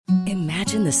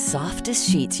Imagine the softest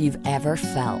sheets you've ever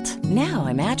felt. Now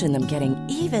imagine them getting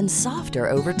even softer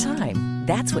over time.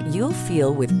 That's what you'll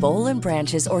feel with Boll &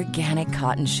 Branch's organic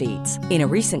cotton sheets. In a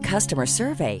recent customer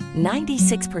survey,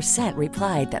 96%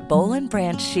 replied that Boll &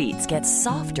 Branch sheets get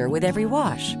softer with every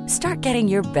wash. Start getting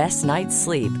your best night's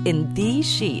sleep in these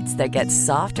sheets that get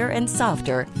softer and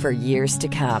softer for years to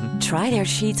come. Try their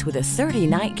sheets with a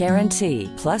 30-night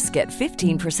guarantee. Plus, get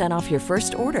 15% off your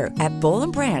first order at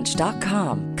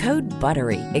bollandbranch.com. Code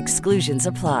BUTTERY. Exclusions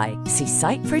apply. See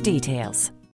site for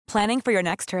details. Planning for your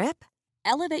next trip?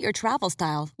 Elevate your travel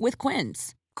style with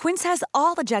Quince. Quince has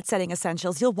all the jet-setting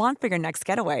essentials you'll want for your next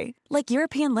getaway, like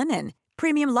European linen,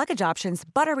 premium luggage options,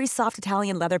 buttery soft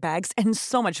Italian leather bags, and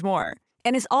so much more.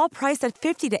 And is all priced at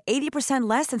 50 to 80%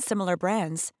 less than similar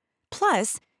brands.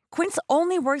 Plus, Quince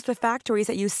only works with factories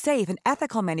that use safe and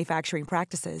ethical manufacturing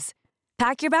practices.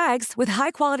 Pack your bags with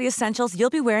high-quality essentials you'll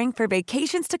be wearing for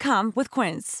vacations to come with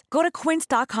Quince. Go to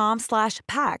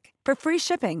quince.com/pack for free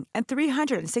shipping and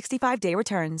 365-day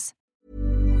returns.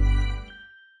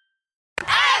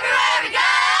 Everywhere we go,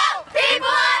 people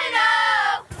want to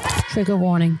know. Trigger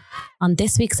warning. On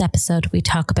this week's episode, we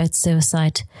talk about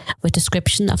suicide with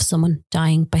description of someone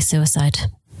dying by suicide.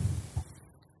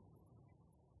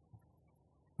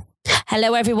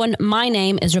 Hello everyone, my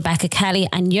name is Rebecca Kelly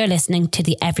and you're listening to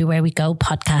the Everywhere We Go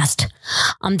podcast.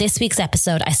 On this week's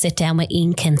episode, I sit down with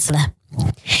Ian Kinsella.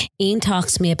 Ian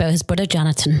talks to me about his brother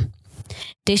Jonathan.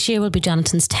 This year will be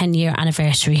Jonathan's 10-year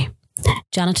anniversary.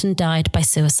 Jonathan died by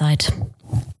suicide.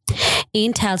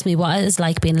 Ian tells me what it is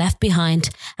like being left behind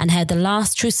and how the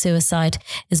loss through suicide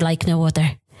is like no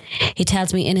other. He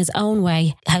tells me in his own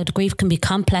way how the grief can be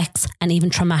complex and even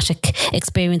traumatic,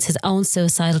 experience his own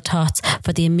suicidal thoughts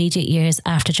for the immediate years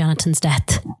after Jonathan's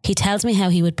death. He tells me how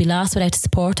he would be lost without the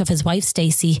support of his wife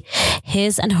Stacey,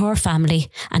 his and her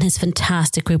family, and his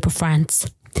fantastic group of friends.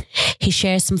 He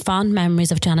shares some fond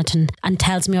memories of Jonathan and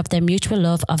tells me of their mutual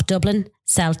love of Dublin,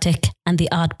 Celtic, and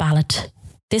the odd ballad.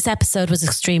 This episode was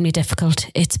extremely difficult.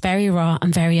 It's very raw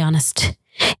and very honest.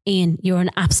 Ian, you're an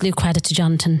absolute credit to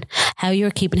Jonathan. How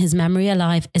you're keeping his memory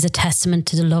alive is a testament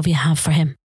to the love you have for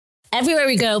him. Everywhere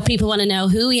we go, people want to know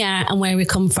who we are and where we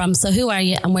come from. So who are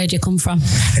you and where do you come from?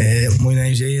 My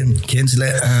name's Ian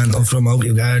Kinsella and I'm from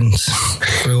Oakview Gardens.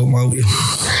 Grew up in Oakview.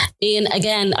 Ian,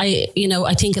 again, I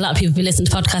think a lot of people be listening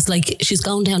to podcasts like she's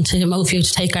going down to Mofew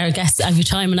to take our guests every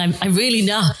time, and I'm really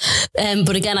not.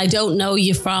 But again, I don't know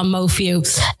you from Mofew.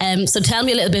 So tell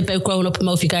me a little bit about growing up in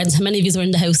Mofew Gardens. How many of you were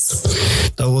in the house?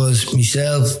 There was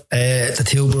myself, the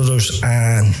two brothers,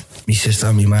 and my sister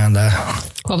and my man and dad.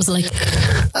 What was it like?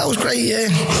 That was great, yeah.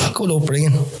 Good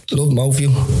upbringing. Loved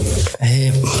Mofew.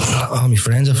 All my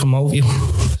friends are from Mofew.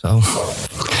 So,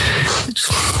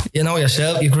 you know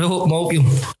yourself, you grew up in Mofew.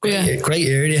 Great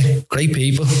area, great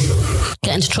people.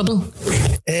 Get into trouble?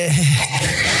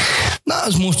 Not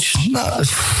as much.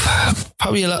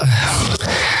 Probably a lot.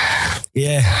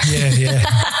 Yeah.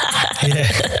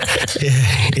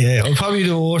 I'm probably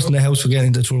the worst in the house for getting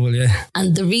into trouble, yeah.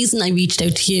 And the reason I reached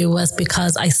out to you was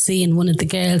because I seen one of the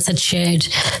girls had shared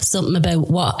something about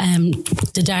what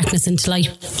the darkness into light.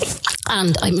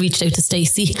 And I reached out to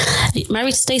Stacey.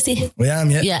 Married to Stacey? I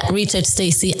am, yeah. Yeah, I reached out to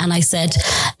Stacey and I said,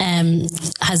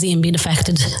 has Ian been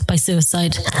affected by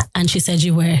suicide? And she said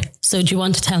you were. So do you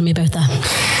want to tell me about that?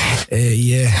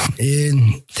 Yeah.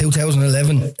 In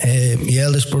 2011, my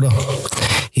eldest brother,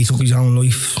 he took his own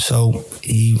life. So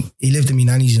he lived in my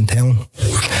nanny's in town.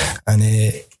 And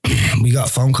we got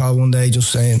a phone call one day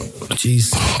just saying,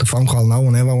 geez, the phone call no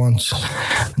one ever wants.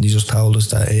 And he just told us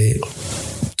that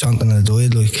Jonathan had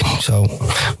died, like. So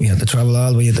we had to travel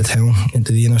all the way into town,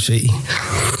 into the inner city.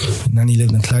 And then he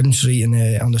lived in Clarendon Street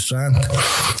on the Strand.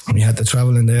 And we had to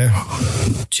travel in there.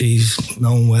 Jeez,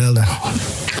 knowing well that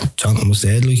Jonathan was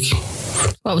dead, like.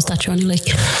 What was that journey like?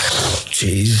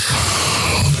 Jeez.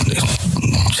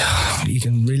 You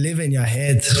can relive it in your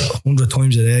head 100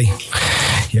 times a day.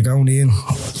 You're going in.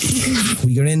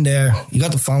 We got in there. You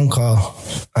got the phone call.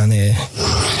 And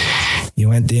you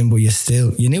went in, but you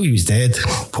knew he was dead,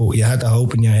 but you had the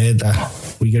hope in your head that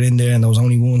we got in there and there was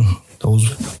only one. There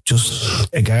was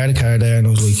just a guard car there, and I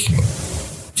was like,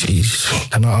 jeez,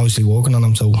 they're not obviously working on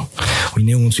him. So we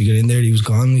knew once we got in there, he was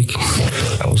gone. Like,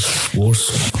 that was the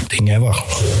worst thing ever.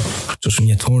 Just when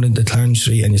you turn into Clarendon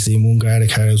Street and you see one guard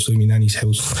car outside my nanny's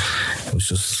house, it was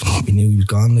just, we knew he was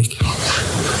gone. Like.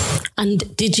 And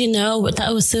did you know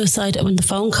that was suicide when the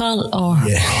phone call, or?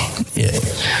 Yeah.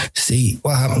 See,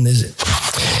 what happened is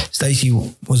Stacey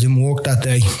was in work that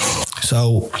day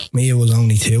So Mia was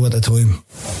only 2 at the time.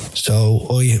 So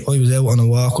I was out on a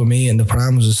walk with me, and the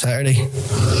pram was a Saturday,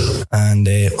 and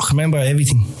I can remember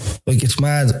everything. Like, it's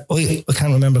mad. I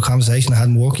can't remember a conversation I had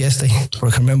in work yesterday, but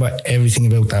I can remember everything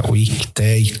about that week,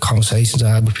 day, conversations I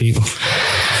had with people.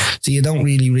 So you don't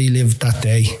really relive that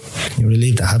day. You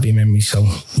relive the happy memories. So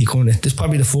you kind of, this is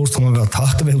probably the first time I've ever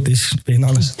talked about this, being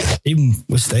honest, even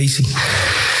with Stacey.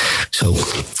 So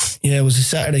yeah, it was a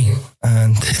Saturday,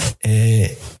 and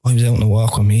I was out on a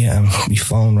walk with me, and my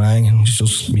phone rang, and it was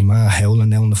just my ma howling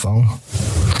down the phone.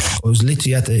 I was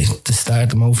literally at the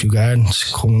start of Mowview Gardens,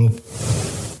 coming up,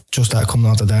 just coming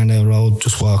onto Darndale Road,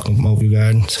 just walking up Mowview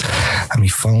Gardens, and my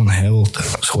phone howled.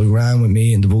 So I ran with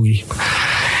me in the buggy,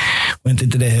 went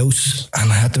into the house,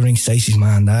 and I had to ring Stacey's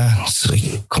man there. So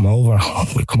like, come over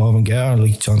and get her.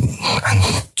 Like, John,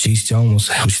 and geez, John was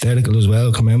hysterical as well,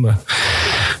 I can remember.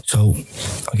 So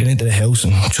I get into the house,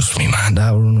 and just me man and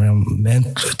dad were running around.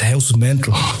 The house was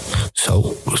mental.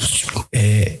 So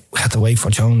we had to wait for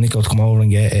John and Nico to come over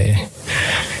and get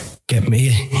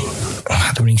me. I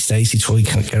had to ring Stacey so I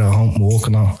could get her home from work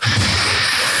and all.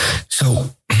 So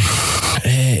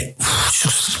it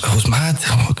was mad.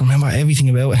 I can remember everything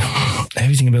about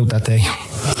that day.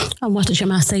 And what did your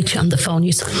ma say to you on the phone?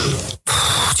 You said,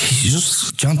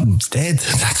 Jesus, Jonathan's dead.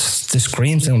 That's the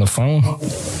screams down the phone.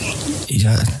 He's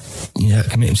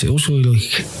committing suicide.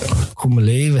 Like, couldn't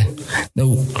believe it.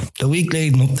 Now, the week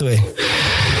leading up to it,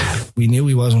 we knew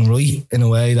he wasn't right in a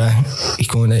way that he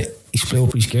split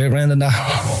up his girlfriend and that.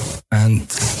 And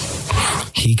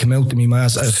he came out to me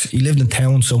ma's. He lived in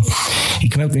town, so he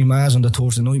came out to me ma's on the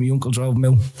Thursday night. My uncle drove him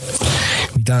out.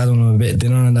 My dad on a bit of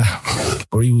dinner and that.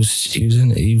 But he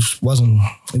wasn't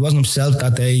himself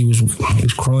that day. He was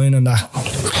crying and that.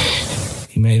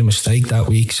 He made a mistake that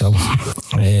week, so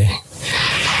he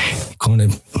kind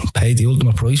of paid the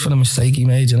ultimate price for the mistake he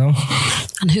made, you know.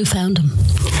 And who found him?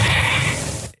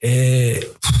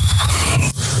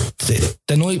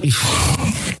 The night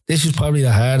before. This is probably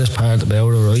the hardest part about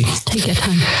it, right? Take your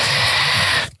time.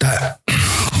 That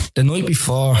the night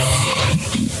before,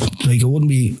 like, it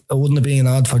wouldn't have been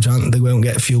odd for Jonathan to go out and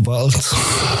get a few bottles,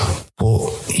 but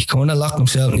he kind of locked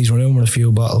himself in his room with a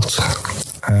few bottles,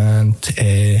 and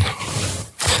the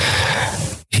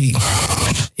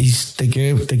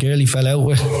girl he fell out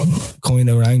with kind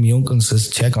of rang me uncle and says,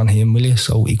 check on him, will you?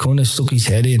 So he kind of stuck his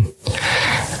head in,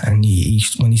 and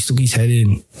when he stuck his head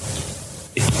in,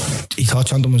 he thought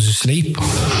Jonathan was asleep,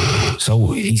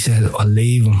 so he said, I'll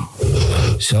leave him.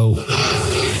 So,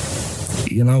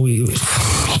 you know, you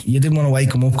didn't want to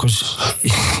wake him up because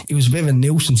he was a bit of a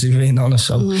nuisance, if you're being honest.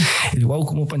 So if you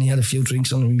woke him up and he had a few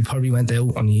drinks on him, he probably went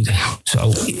out and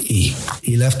so he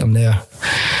left him there.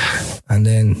 And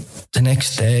then the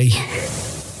next day,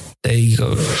 they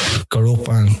got up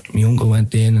and my uncle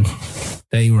went in and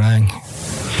they rang.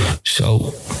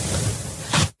 So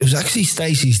it was actually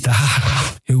Stacey's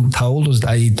dad who told us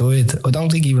that he died. I don't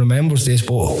think he remembers this,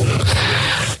 but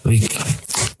like,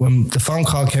 when the phone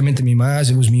call came into me ma's,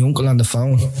 it was my uncle on the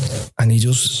phone, and he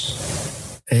just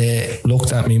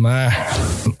looked at me ma,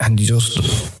 and he just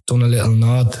done a little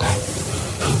nod,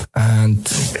 and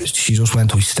she just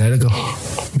went hysterical.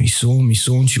 My son,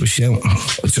 she was shouting.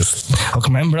 I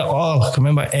can remember it all. I can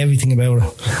remember everything about it.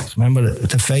 I can remember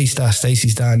the face that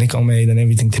Stacey's dad, Nico, made and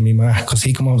everything to me ma, because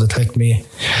he come over to collect me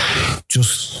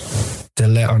just to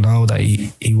let her know that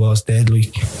he was dead,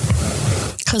 like.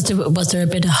 Because was there a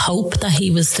bit of hope that he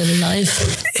was still alive?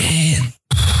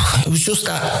 It was just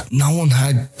that no one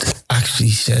had actually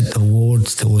said the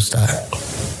words to us that,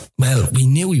 well, we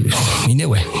knew it,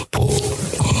 but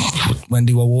when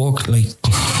they were walking, like,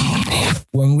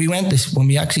 when we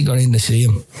actually got in to see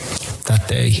him that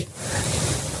day,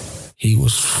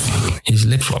 his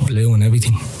lips were blue and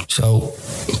everything. So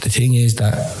the thing is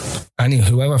that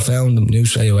whoever found him knew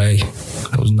straight away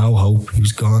there was no hope. He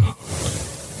was gone.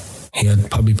 He had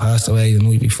probably passed away the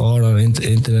night before or into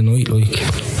the night, like.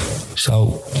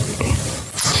 So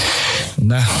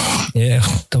there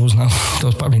was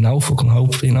probably no fucking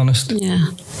hope, being honest. Yeah.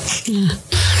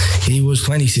 He was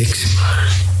 26.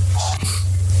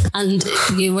 And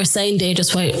you were saying, Dave,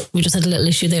 we just had a little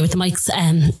issue there with the mics.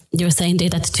 You were saying,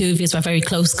 Dave, that the two of you were very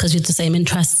close because you had the same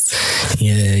interests.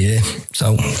 Yeah.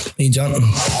 So me and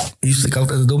Jonathan used to go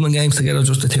to the Dublin games together,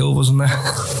 just the two of us and that.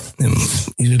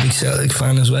 He's a big Celtic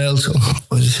fan as well, so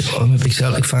I'm a big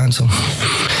Celtic fan, so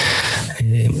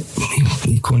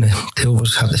we kind of, two of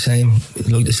us have the same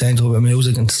type of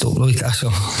music and stuff like that.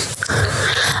 So.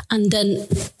 And then,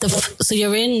 so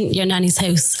you're in your nanny's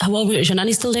house. How old was your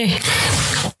nanny still there?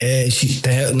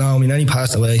 My nanny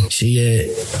passed away.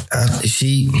 She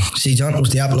John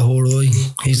was the apple of her eye.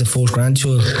 He's the first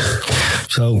grandchild,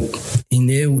 so he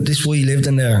knew this is why he lived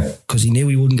in there, because he knew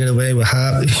he wouldn't get away with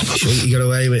half. He got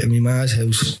away with in my ma's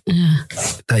house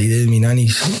that he did in my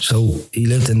nanny's, so he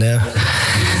lived in there.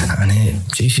 And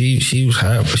she was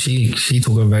hard, but she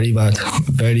took it very bad,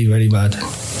 very, very bad.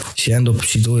 She died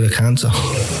of cancer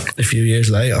a few years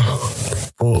later,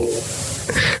 but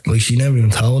like she never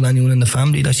even told anyone in the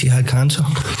family that she had cancer,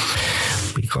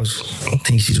 because I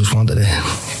think she just wanted to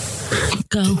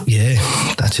go. Yeah,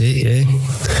 that's it. Yeah,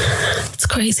 it's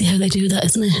crazy how they do that,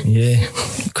 isn't it? Yeah,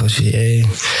 because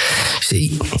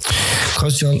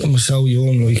because Jonathan was so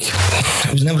young, like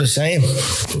it was never the same.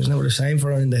 It was never the same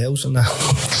for her in the house and that.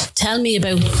 Tell me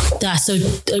about that. So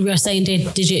we were saying,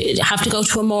 did you have to go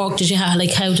to a morgue? Did you have,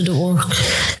 like, how did it work?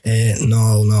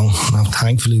 No.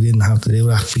 Thankfully, we didn't have to do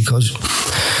that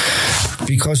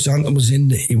because Jonathan was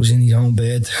in his own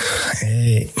bed.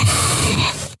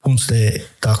 Once the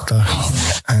doctor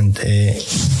and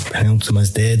pronounced him as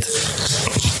dead,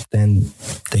 then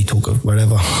they took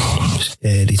whatever.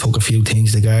 They took a few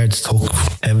things. The guards took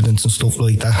evidence and stuff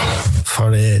like that for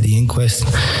the inquest.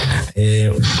 They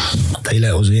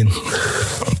let us in.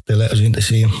 They let us in to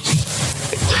see him.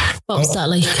 What was that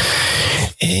like?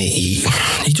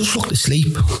 He just looked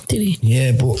asleep. Did he?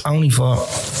 Yeah, but only for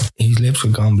his lips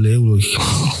were gone blue, like,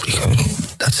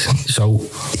 because that's so.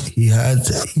 He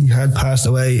had passed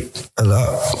away a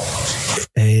lot.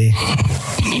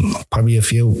 Probably a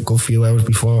good few hours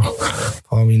before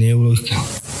we knew, like.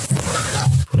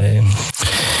 But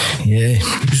yeah,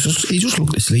 he just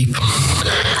looked asleep.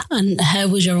 And how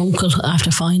was your uncle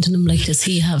after finding him? Like, does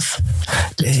he have?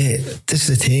 This is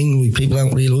the thing. People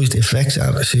don't realise the effects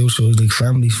after suicide. Like,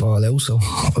 families fall out. So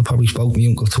I probably spoke to my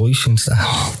uncle twice since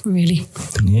that. Really?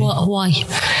 Yeah. Why?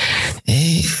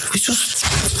 I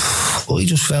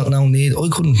just felt no need. I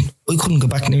couldn't go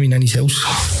back near my nanny's house.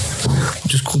 I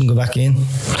just couldn't go back in.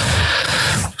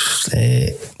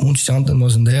 Once Jonathan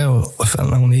wasn't there, I felt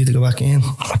no need to go back in.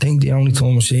 I think the only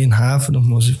time I seen half of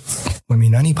them was when my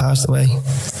nanny passed away.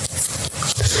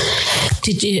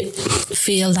 Did you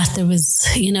feel that there was,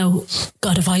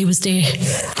 God, if I was there,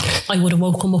 I would have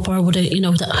woke him up, or would have,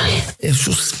 that? It's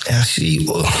just, actually,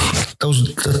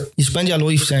 you spend your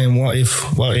life saying, what if?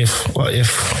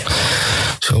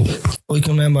 So I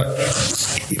can remember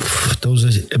there was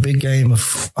a big game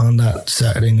on that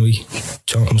Saturday night.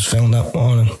 Jonathan was found that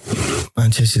morning.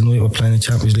 Manchester United were playing the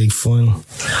Champions League final.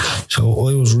 So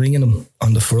I was ringing him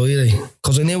on the Friday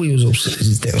because I knew he was upset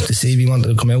to see if he wanted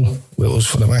to come out with us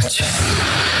for the match.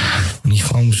 And his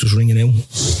phone was just ringing out.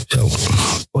 So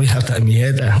I had that in my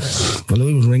head that while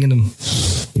I was ringing him,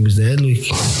 he was dead, like.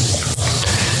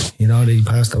 That he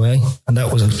passed away. And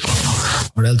that was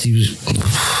or else he was,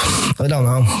 I don't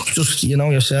know, just,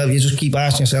 yourself, you just keep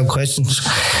asking yourself questions.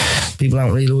 People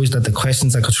don't realise that the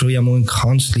questions that go through your mind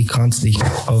constantly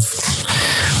of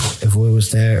if I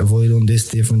was there, if I done this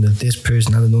different, if this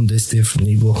person had done this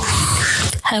differently. But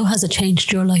how has it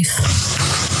changed your life?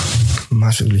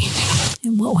 Massively.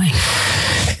 In what way?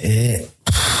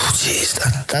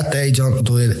 That day John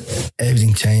died,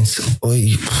 everything changed.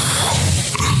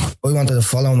 I wanted to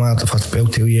follow him after for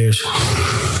about 2 years.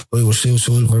 I was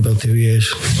suicidal for about 2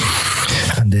 years.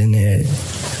 And then, I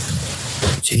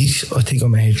think I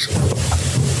made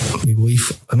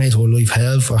her life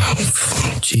hell for,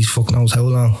 fuck knows how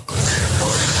long.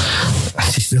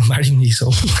 She still married me,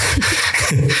 so.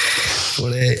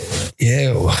 But,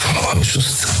 it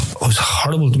was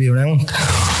horrible to be around.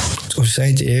 I was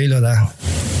saying to you earlier that,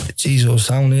 I was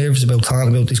so nervous about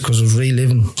talking about this because I was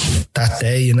reliving that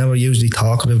day. You never usually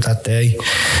talk about that day.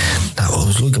 That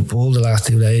was like a bull the last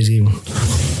 2 days, even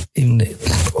it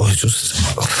was just,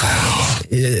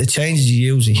 it changes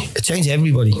you usually. It changes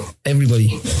everybody.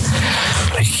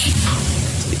 Like,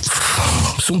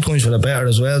 sometimes for the better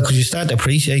as well, because you start to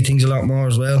appreciate things a lot more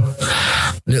as well.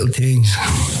 Little things.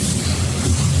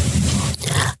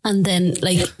 And then,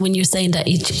 like, when you're saying that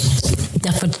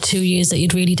that for the 2 years that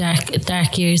you'd really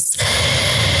dark years,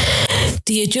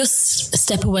 do you just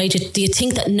step away? Do you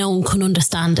think that no one can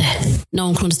understand it? No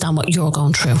one can understand what you're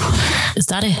going through? Is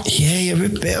that it? Yeah, you're a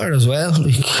bit bitter as well.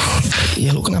 Like,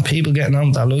 you're looking at people getting on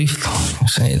with their life,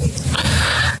 and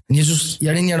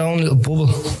you're in your own little bubble,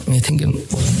 and you're thinking,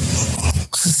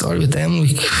 what's the story with them?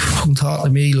 Like, come talk to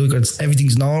me like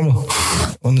everything's normal,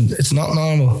 and it's not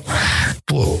normal.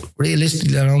 But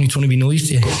realistically, they're only trying to be nice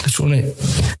to you.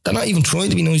 They're not even trying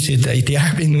to be nice to you. They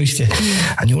are being nice to you,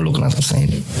 and you're looking at them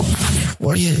saying,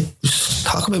 "What are you? Just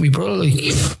talk about me brother.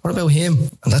 Like, what about him?"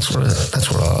 And that's what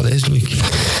all it is like.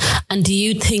 And do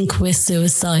you think with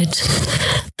suicide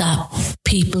that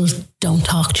people don't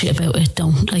talk to you about it?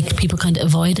 Don't, like, people kind of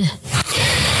avoid it?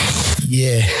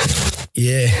 Yeah,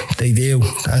 they do.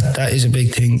 That is a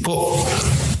big thing. But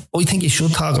I think you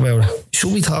should talk about it. It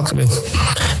should be talked about,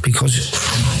 because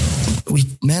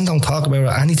men don't talk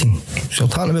about anything. So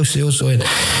talking about suicide,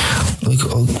 like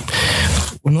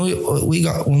when we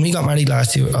got married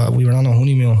last year, we were on a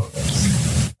honeymoon,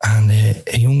 and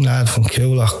a young lad from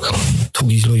Coolock took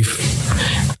his life,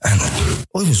 and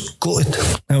I was gutted.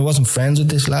 Now, I wasn't friends with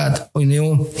this lad. I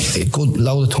knew him a good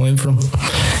load of time from him,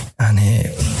 and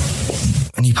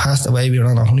when he passed away, we were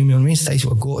on a honeymoon. Me and Stacey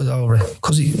were gutted over it,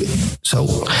 so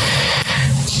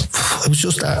it was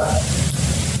just that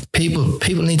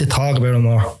people need to talk about it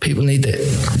more. People need to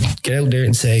get out there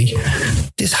and say,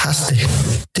 this has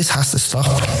to stop.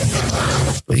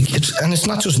 Like, it's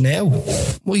not just now.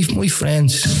 My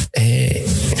friends,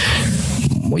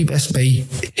 my best mate,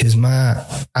 his ma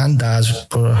and dad's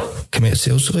brother committed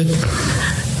suicide.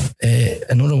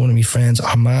 Another one of my friends,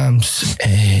 our mom's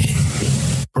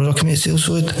brother committed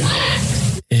suicide.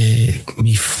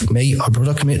 Me mate, our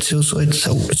brother committed suicide.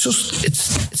 So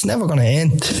it's never going to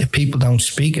end if people don't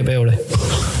speak about it.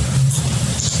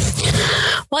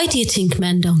 Why do you think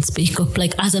men don't speak up?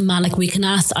 Like, as a man, like,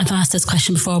 I've asked this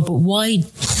question before, but why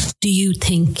do you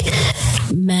think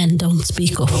men don't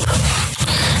speak up?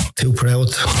 Too proud.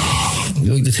 We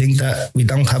like to think that we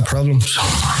don't have problems.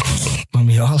 When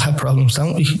we all have problems,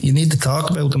 don't we? You need to talk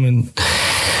about them, and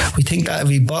we think that if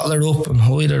we bottle it up and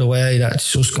hide it away, that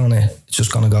it's just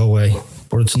gonna go away.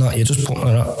 But it's not. You're just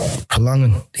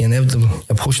prolonging the inevitable.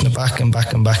 You're pushing it back and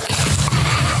back and back.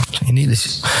 So you need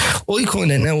this. I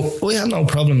have no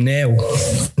problem now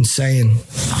in saying,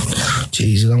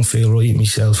 geez, I don't feel right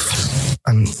myself.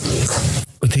 And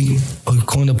I think I've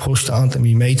kind of pushed it onto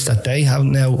my mates that they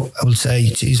haven't now. I will say,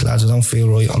 geez, lads, I don't feel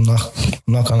right. I'm not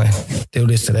going to do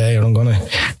this today, or I'm going to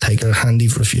take it handy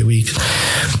for a few weeks.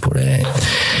 But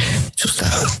just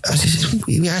that,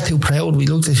 we are too proud. We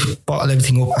look to bottle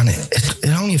everything up, and it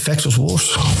only affects us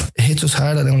worse. It hits us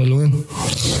harder down the line.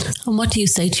 And what do you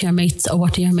say to your mates, or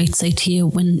what do your mates say to you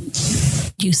when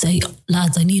you say,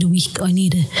 lads, I need a week, are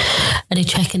they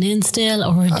checking in still?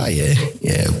 Or yeah.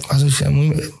 As I said,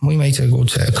 my mates are a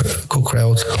good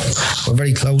crowd. We're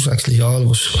very close, actually, all of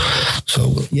us.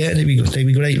 So yeah, they'd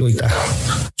be great like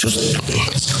that. Just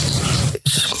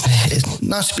it's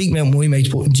not speaking about my mates,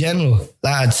 but in general,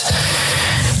 lads,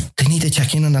 they need to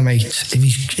check in on their mates. If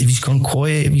he's gone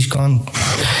quiet, if he's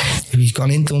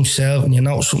gone into himself, and you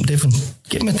notice something different,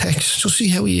 give him a text. Just see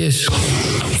how he is.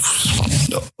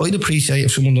 I'd appreciate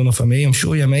if someone done it for me. I'm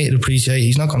sure your mate would appreciate it.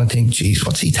 He's not going to think, geez,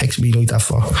 what's he texting me like that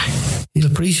for? He'll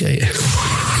appreciate it.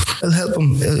 It'll help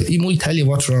him. He might tell you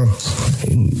what's wrong.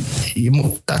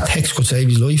 That text could save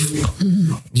his life.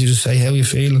 Mm-hmm. You just say, how you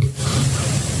feeling?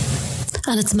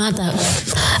 And it's mad that,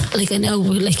 like, I know,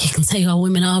 like, you can say, oh,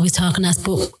 women are always talking us,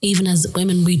 but even as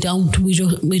women, we don't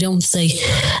say,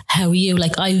 how are you?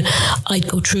 Like, I'd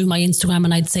go through my Instagram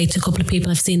and I'd say to a couple of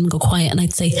people, I've seen them go quiet, and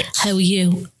I'd say, how are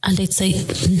you? And they'd say,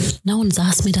 no one's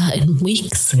asked me that in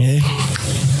weeks. Yeah.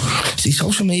 See,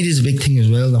 social media is a big thing as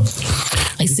well, though.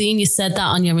 I seen you said that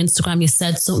on your Instagram. You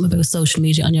said something about social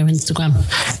media on your Instagram.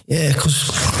 Yeah,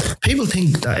 because people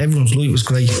think that everyone's life was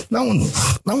great. No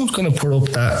one's going to put up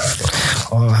that,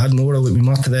 oh, I had an order with me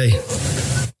mom today,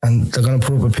 and they're going to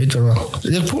put up a picture.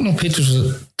 They're putting up pictures,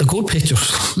 the good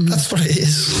pictures. Mm-hmm. That's what it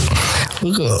is.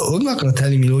 Look, I'm not going to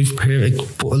tell you my life's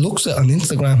perfect, but it looks it on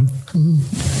Instagram.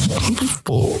 Mm-hmm.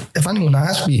 But if anyone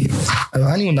asks me, if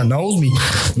anyone that knows me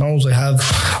knows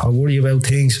I worry about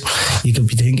things, you could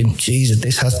be thinking, Jesus,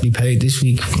 this has to be paid this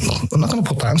week. I'm not going to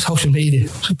put that on social media.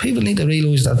 So people need to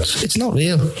realise that it's not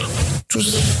real.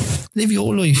 Just live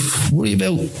your life.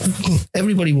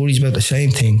 Everybody worries about the same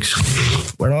things.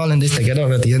 We're all in this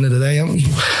together at the end of the day, aren't we?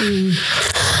 Mm.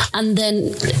 And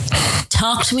then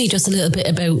talk to me just a little bit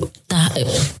about that.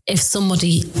 If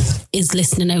somebody is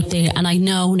listening out there, and I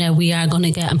know now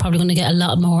I'm probably going to get a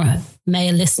lot more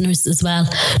male listeners as well,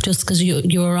 just because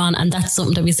you're on, and that's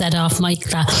something that we said off mic,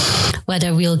 that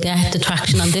whether we'll get the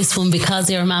traction on this one because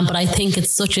you're a man, but I think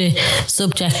it's such a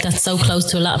subject that's so close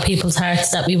to a lot of people's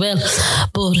hearts that we will.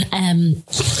 But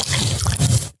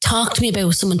talk to me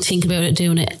about someone thinking about it,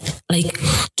 doing it. Like,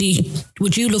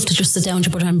 would you love to just sit down with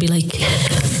your brother and be like,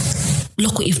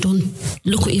 look what you've done,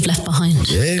 look what you've left behind?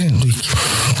 Yeah,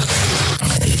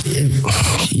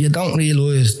 you don't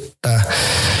realise that.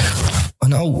 I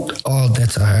know all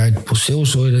deaths are hard, but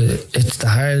suicide, it's the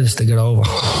hardest to get over.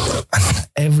 And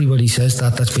everybody says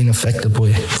that's been affected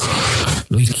by it.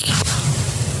 Like,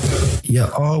 you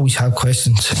always have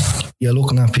questions. You're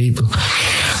looking at people.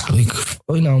 Like,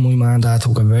 I know my mum and dad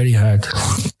took it very hard.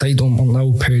 they don't want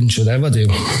no parent should ever do.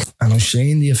 And I'm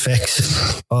seeing the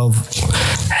effects of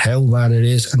how bad it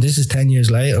is. And this is 10 years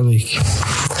later. Like,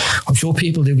 I'm sure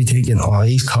people do be thinking, oh,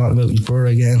 he's talking about his brother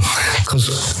again.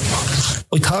 Because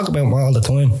I talk about him all the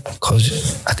time.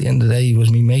 Because at the end of the day, he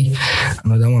was me mate.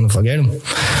 And I don't want to forget him.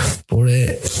 But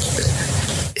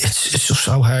it's just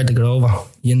so hard to get over.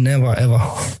 You never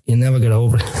get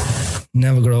over it.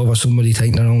 Never get over somebody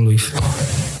taking their own life.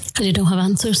 And you don't have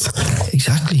answers.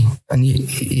 Exactly. And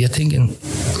you're thinking,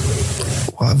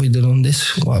 what have we done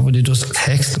this? What have we just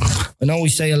text them? I know we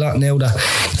say a lot now that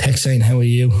text saying, how are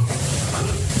you?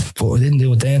 But I didn't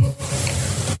do it then.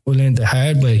 We learned the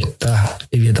hard way that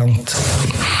if you don't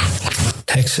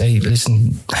text, say,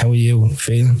 listen, how are you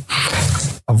feeling?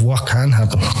 Of what can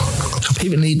happen. So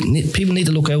people need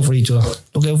to look out for each other.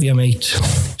 Look out for your mates,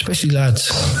 especially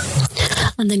lads.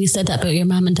 And then you said that about your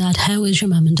mum and dad. How is your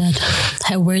mum and dad?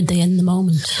 How were they in the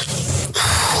moment?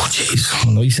 Oh, jeez.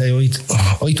 When I say I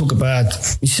took it bad.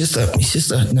 My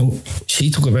sister, no, she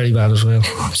took it very bad as well.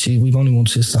 We've only one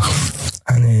sister.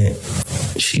 And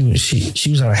she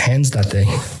was at her hens that day.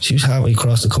 She was halfway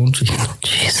across the country.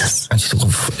 Jesus. And she took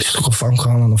a phone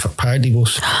call on a party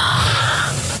bus.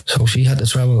 So she had to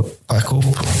travel back up.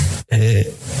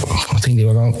 I think they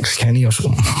were going to Kenny or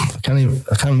something. I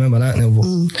can't remember that now,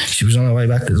 but she was on her way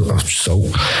back to the so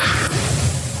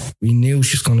we knew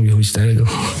she was going to be hysterical.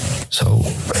 So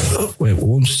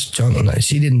once John,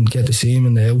 she didn't get to see him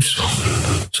in the house.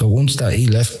 So once that he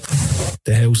left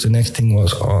the house, the next thing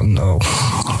was, oh no,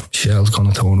 Shell's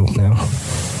going to turn up now.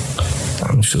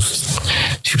 And she was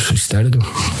hysterical.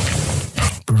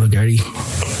 Brother Gary,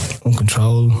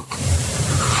 uncontrollable.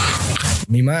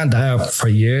 My man and dad for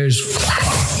years,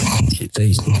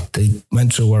 they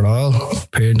went through it all.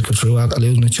 Parent go through after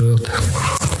losing a child.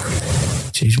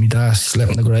 Jeez, my dad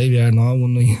slept in the graveyard and all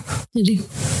one night. Did he? He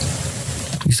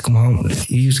used to come home.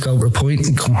 He used to go over a point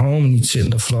and come home and he'd sit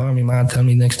on the floor. My man tell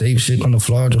me the next day he was sitting on the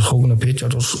floor just hugging a picture,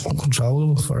 just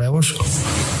uncontrollable for hours.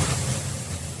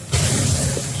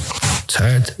 It's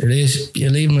hard. It is. You're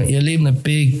leaving a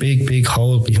big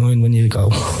hole behind when you go.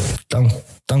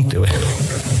 Don't do it.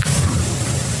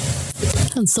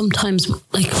 And sometimes,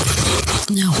 like,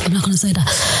 no, I'm not going to say that.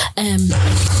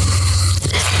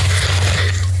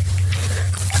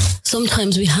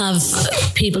 Sometimes we have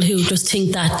people who just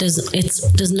think that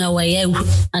there's no way out,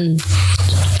 and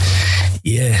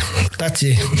yeah, that's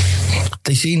it.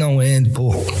 They see no end,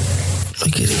 but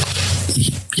like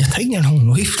you're taking your own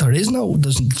life. There's no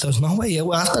way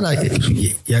out after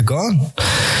that. You're gone.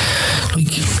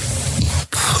 Like,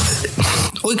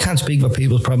 I can't speak for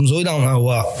people's problems. I don't know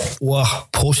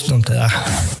what pushed them to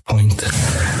that point.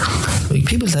 Like,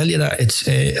 people tell you that it's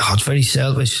very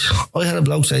selfish. I had a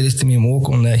bloke say this to me in work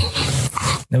one day.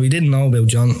 Now, he didn't know about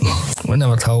John. I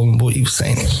never told him, but he was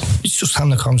saying, he's just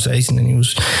having a conversation, and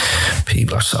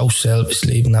people are so selfish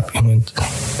leaving that behind.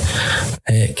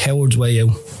 Coward's way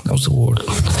out. That was the word.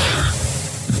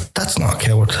 That's not a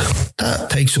coward. That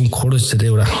takes some courage to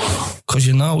do that, because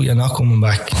you know you're not coming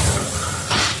back.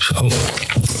 So,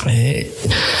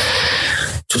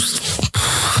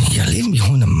 you're leaving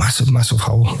behind a massive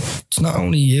hole. It's not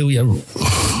only you,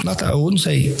 not that I wouldn't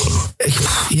say,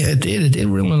 it did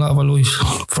ruin a lot of our lives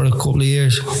for a couple of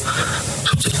years.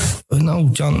 So, I know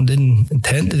John didn't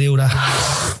intend to do that,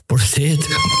 but it did.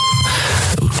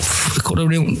 It could have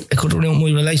ruined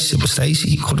my relationship with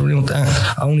Stacey. It could have ruined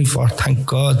that. Only for, thank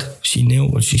God, she knew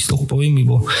it, she stuck by me,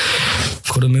 but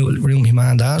could have ruined my man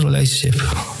and dad's relationship.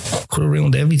 Could have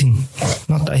ruined everything.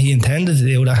 Not that he intended to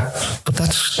do that, but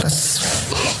that's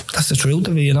the truth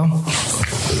of it, you know.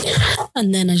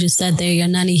 And then, as you said there, your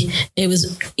nanny, it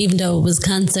was, even though it was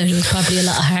cancer, it was probably a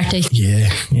lot of heartache. Yeah,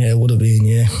 it would have been,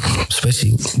 yeah.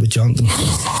 Especially with Jonathan.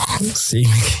 See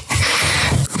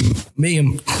me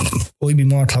and I'd be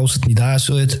more close to my dad's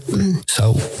side.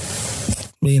 So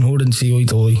me and her didn't see eye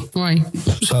to eye. Right.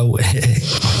 So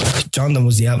Jonathan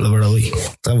was the apple of her eye.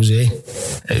 That was it.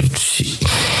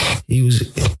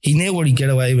 He knew what he'd get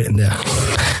away with in there.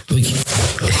 Like,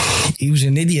 he was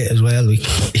an idiot as well. Like,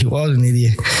 he was an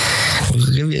idiot.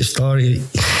 I'll give you a story.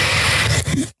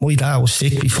 My dad was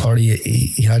sick before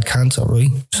he had cancer,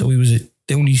 right? So he was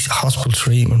doing his hospital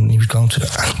treatment, and he was going to,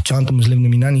 and Jonathan was living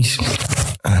in my nanny's,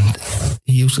 and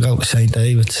he used to go to St.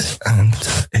 David's, and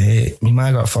my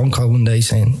ma got a phone call one day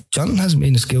saying, Jonathan hasn't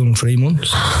been to school in 3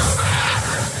 months.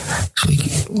 It's like,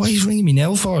 why are you ringing me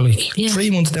now for? Like,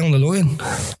 3 months down the line,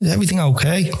 is everything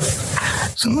okay?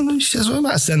 So she says, well, I'm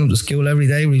about to send him to school every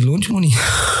day with his lunch money.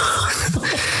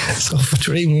 So for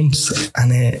 3 months,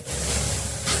 and then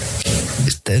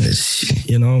it's,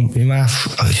 you know, my ma,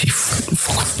 she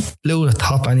blew the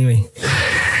top anyway.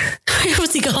 Where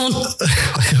was he going?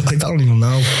 I don't even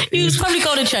know. He was probably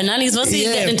going to your nanny's, wasn't he?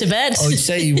 Getting into bed. I'd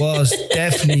say he was,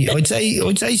 definitely. I'd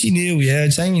say she knew, yeah.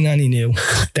 I'd say my nanny knew,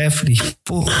 definitely.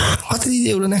 But what did he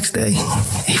do the next day?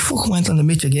 He fucking went on the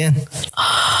mitch again.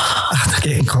 After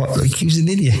getting caught, like he was an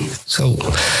idiot. So,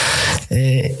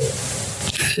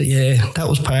 yeah, that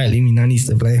was partly my nanny's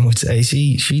to blame. I'd say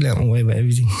she let me away with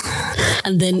everything.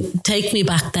 And then take me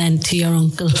back then to your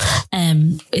uncle.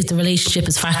 Is the relationship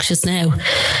is fractious now?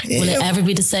 Will it ever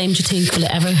be the same, do you think? Will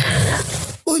it ever?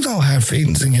 I don't have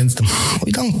feelings against them. I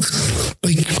don't.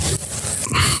 Like,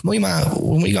 my ma,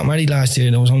 when we got married last year,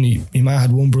 there was only, my ma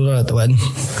had one brother at the wedding.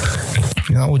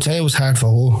 You know, I would say it was hard for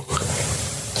her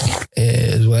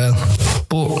as well.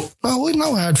 But no, I've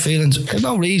no hard feelings. There's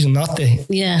no reason not to.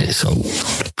 Yeah. So,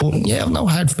 but yeah, I've no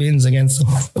hard feelings against them.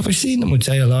 If I seen them, I'd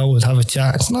say hello, I'd have a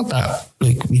chat. It's not that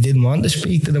like we didn't want to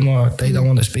speak to them or they don't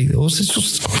want to speak to us. It's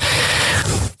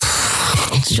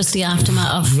just the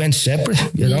aftermath of. We went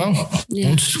separate, you know.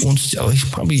 Yeah. Once I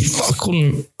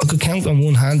could count on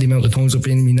one hand the amount of times I've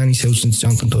been in my nanny's house since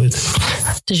Jonathan died.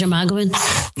 Does your ma go in?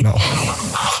 No.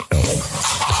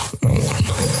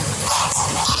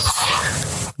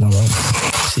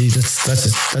 See,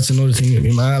 that's another thing with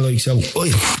my ma. Like, so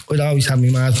I'd always have my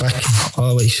ma's back,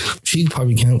 always. She'd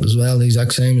probably count as well, the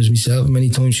exact same as myself. Many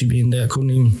times she'd be in there, couldn't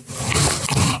even.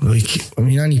 Like, when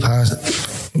my nanny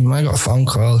passed, my ma got a phone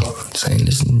call saying,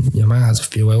 "Listen, your ma has a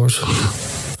few hours."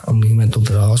 And we went up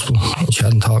to the hospital, and she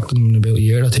hadn't talked to them in about a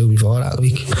year or two before that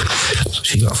week. So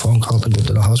she got a phone call to go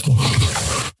to the hospital.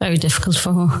 Very difficult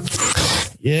for her.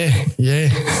 Yeah,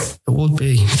 it would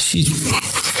be.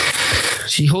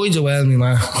 She hides it well, my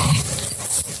ma.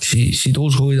 She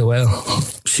does hide it well.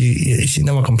 She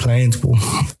never complains, but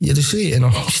you just see it in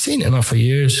her. She's seen it in her for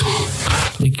years.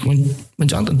 Like when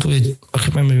Jonathan died, I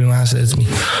can remember my ma said to me,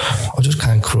 "I just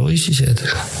can't cry," she said.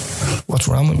 "What's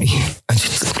wrong with me?" And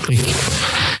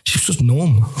she's just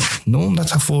numb.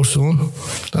 That's her first son.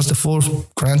 That's the first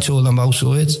grandchild on both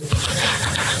sides.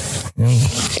 You know,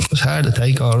 it's hard to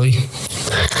take, all right.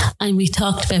 And we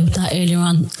talked about that earlier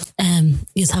on.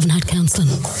 You haven't had counselling?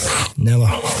 Never.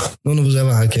 None of us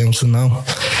ever had counselling, no.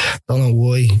 Don't know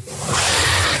why.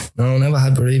 No, never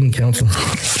had bereavement counselling.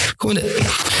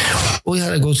 We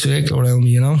had a good circle around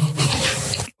me, you know.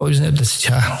 I was able to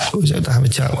chat. I was able to have a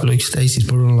chat with like Stacey's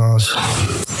brother-in-laws.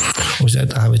 I was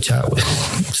able to have a chat with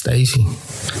Stacey.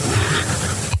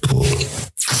 But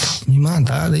my mum and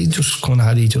dad, they just kind of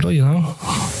had each other, you know.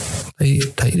 They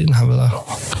didn't have a lot.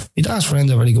 My dad's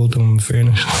friends are very good to him, in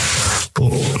fairness.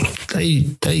 But they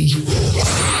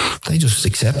just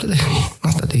accepted it.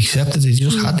 Not that they accepted it, they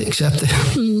just had to accept it.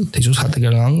 They just had to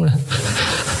get along with it.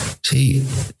 See,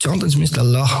 Jonathan's missed a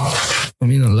lot. I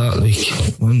mean a lot. Like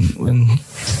when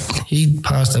he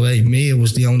passed away, Mia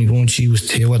was the only one. She was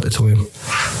 2 at the time.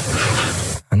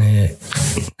 And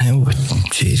now,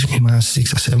 geez, my ma has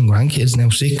 6 or 7 grandkids now,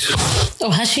 6. Oh,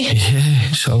 has she?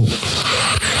 Yeah, so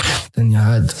then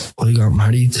I got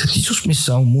married. You just miss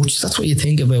so much. That's what you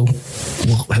think about.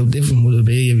 How different would it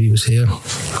be if he was here?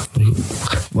 Like,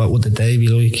 what would the day be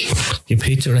like? You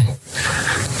picture it.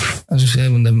 As I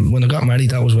said, when I got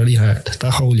married, that was very hard.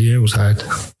 That whole year was hard.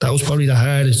 That was probably the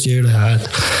hardest year I had.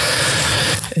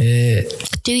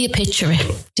 Do you picture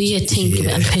it? Do you think of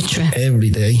it and picture it? Every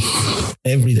day.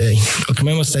 I can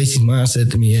remember Stacey's ma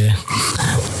said to me,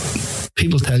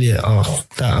 people tell you,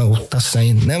 that's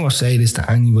saying, never say this to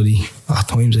anybody.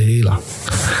 Time's a healer.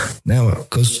 Never,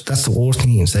 because that's the worst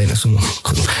thing you can say to someone.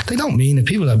 They don't mean it.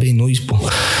 People are being nice, but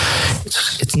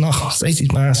it's not.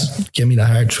 Stacey's ma gave me the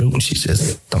hard truth, and she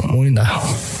says, don't mind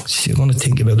that. She's going to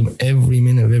think about them every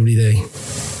minute of every day.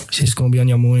 She's going to be on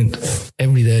your mind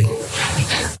every day.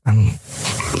 And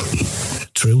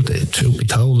truth be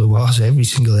told, it was every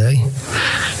single day.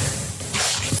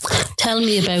 Tell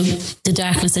me about the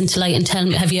darkness into light, and tell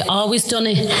me, have you always done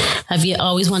it? Have you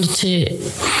always wanted to?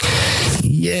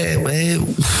 Yeah, well,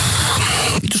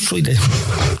 we just tried to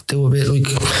do a bit like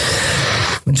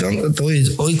when Jonathan died.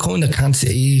 I kind of can't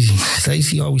sit easy.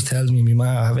 Stacey always tells me, my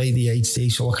ma, I have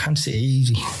ADHD, so I can't sit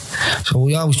easy. So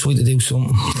we always try to do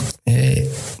something.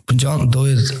 When Jonathan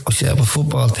died, I set up a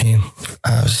football team.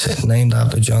 I was named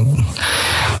after Jonathan.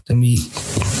 Then we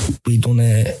done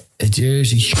a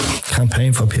jersey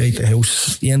campaign for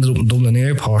Peterhouse. He ended up in Dublin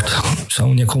Airport. So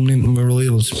when you're coming in from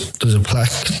arrivals, there's a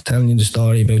plaque telling you the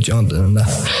story about Jonathan and that.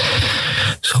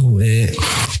 So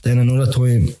then another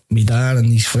time, my dad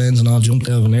and his friends and all jumped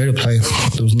out of an airplane.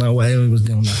 There was no way I was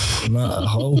doing that. Not a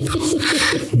hope.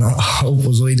 Not a hope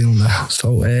was I doing that.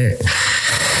 So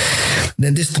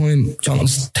then this time,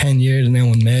 Jonathan's 10 years now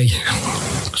in May.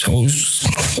 So I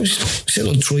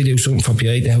still try to do something for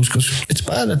Pieta House because it's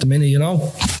bad at the minute, you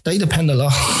know. They depend a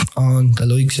lot on the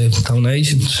likes of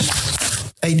donations.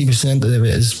 80% of it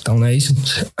is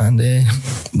donations, and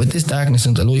with this Darkness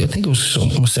into Light, I think it was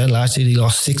something was said last year, he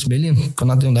lost 6 million for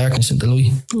not doing Darkness into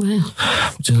Light. Wow.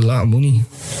 Which is a lot of money.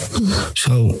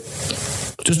 So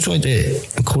just trying to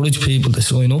encourage people to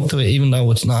sign up to it, even though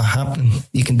it's not happening.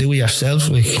 You can do it yourself.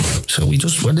 Like, so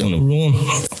we're doing a run,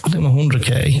 we're doing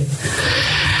 100k.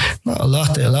 Not a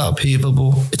lot to a lot of people,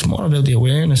 but it's more about the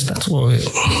awareness. That's why,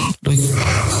 like,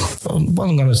 I wasn't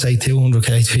going to say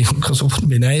 200k to people because I wouldn't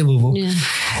been able, but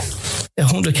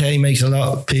 100k makes a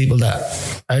lot of people that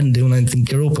aren't doing anything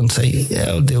get up and say, yeah,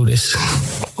 I'll do this.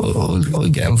 I'll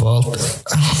get involved.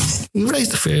 We've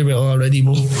raised the fear bit already,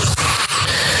 but...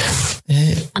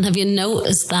 And have you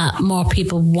noticed that more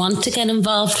people want to get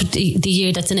involved? The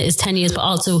year that's in it is 10 years, but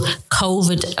also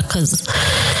COVID, because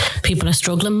people are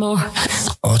struggling more.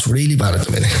 Oh, it's really bad at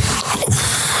the minute.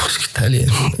 I can tell you,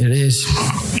 it is.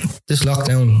 This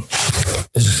lockdown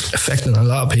is affecting a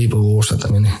lot of people worse at the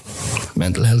minute.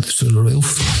 Mental health is through the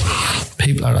roof.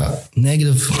 People are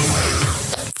negative.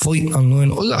 Fighting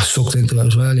online, I got sucked into it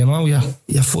as well, you know. You're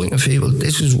fighting with people,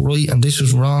 this is right and this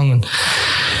is wrong, and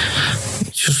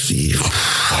just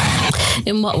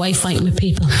in what way fighting with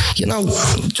people? You know,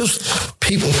 just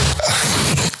people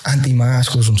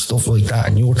anti-maskers and stuff like that,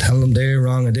 and you're telling them they're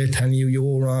wrong and they're telling you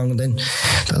you're wrong, and then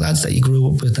the lads that you grew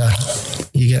up with that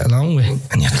you get along with,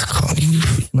 and you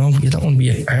don't want to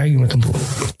be arguing with them, but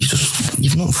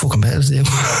you've nothing fucking better to do.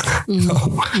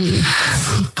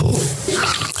 But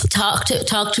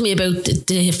talk to me about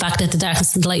the fact that the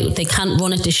Darkness and Light, they can't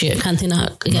run it this year, can't they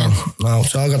not again? No,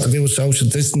 it's all got to do with social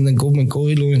distancing and government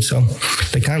guidelines, so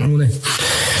they can't run it.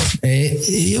 It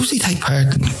usually take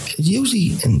part in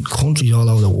countries all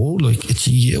over the world, like it's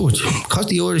huge, because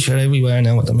the Irish are everywhere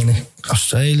now at the minute.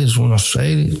 Australia's one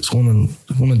Australia, it's one in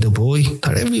Dubai,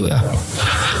 they're everywhere.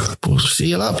 But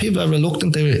see, a lot of people are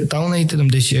reluctant to donate to them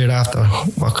this year after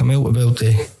what came out about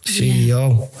the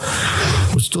CEO,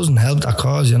 which doesn't help that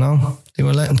cause, you know. They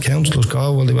were letting councillors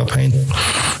go while they were paying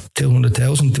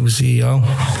 200,000 to a CEO,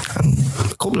 and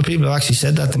a couple of people have actually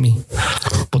said that to me.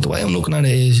 But the way I'm looking at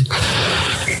it is,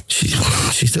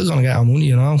 she's still going to get her money,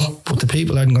 you know, but the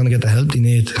people aren't going to get the help they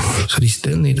need, so they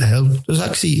still need the help. There's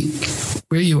actually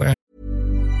where you are.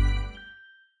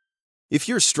 If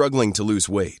you're struggling to lose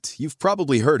weight, you've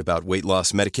probably heard about weight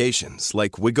loss medications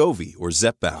like Wegovy or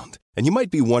Zepbound, and you might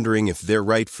be wondering if they're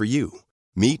right for you.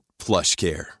 Meet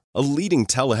PlushCare, a leading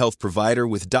telehealth provider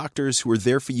with doctors who are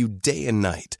there for you day and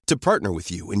night to partner with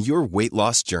you in your weight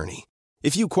loss journey.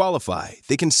 If you qualify,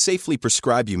 they can safely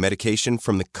prescribe you medication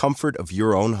from the comfort of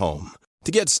your own home.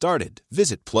 To get started,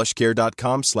 visit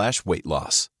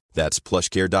plushcare.com/weightloss. That's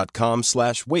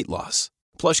plushcare.com/weightloss.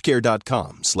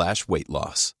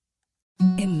 plushcare.com/weightloss.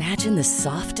 Imagine the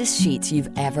softest sheets you've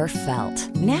ever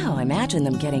felt. Now imagine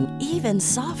them getting even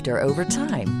softer over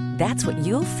time. That's what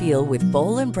you'll feel with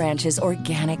Boll & Branch's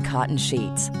organic cotton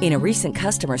sheets. In a recent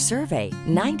customer survey,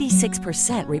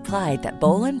 96% replied that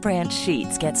Boll & Branch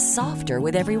sheets get softer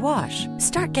with every wash.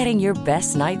 Start getting your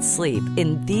best night's sleep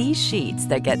in these sheets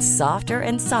that get softer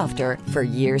and softer for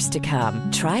years to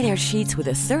come. Try their sheets with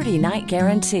a 30-night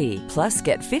guarantee. Plus,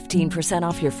 get 15%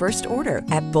 off your first order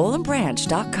at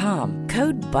bollandbranch.com.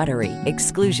 Code BUTTERY.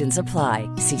 Exclusions apply.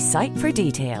 See site for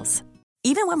details.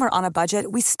 Even when we're on a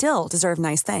budget, we still deserve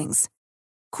nice things.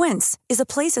 Quince is a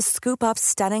place to scoop up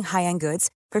stunning high-end goods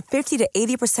for 50 to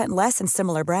 80% less than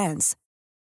similar brands.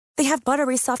 They have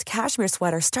buttery soft cashmere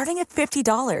sweaters starting at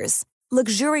 $50,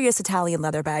 luxurious Italian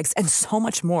leather bags, and so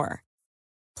much more.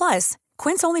 Plus,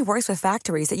 Quince only works with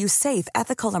factories that use safe,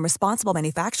 ethical, and responsible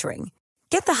manufacturing.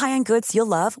 Get the high-end goods you'll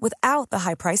love without the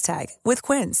high price tag with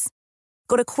Quince.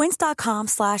 Go to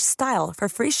quince.com/style for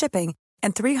free shipping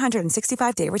and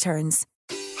 365-day returns.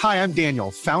 Hi, I'm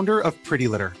Daniel, founder of Pretty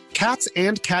Litter. Cats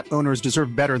and cat owners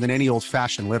deserve better than any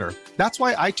old-fashioned litter. That's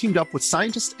why I teamed up with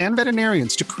scientists and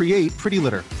veterinarians to create Pretty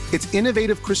Litter. Its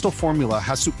innovative crystal formula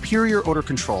has superior odor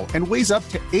control and weighs up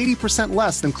to 80%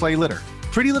 less than clay litter.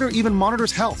 Pretty Litter even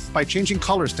monitors health by changing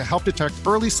colors to help detect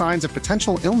early signs of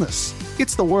potential illness.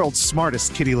 It's the world's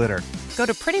smartest kitty litter. Go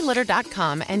to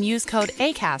prettylitter.com and use code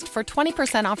ACAST for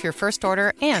 20% off your first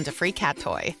order and a free cat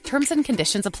toy. Terms and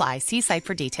conditions apply. See site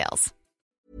for details.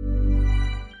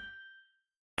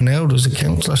 Now there's a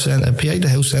council centre, a Pieta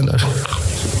House centre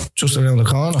just around the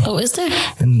corner. Oh, is there?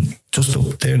 And just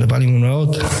up there in the Ballymun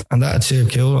Road, and that'd serve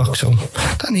Kilrock, so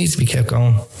that needs to be kept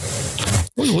going.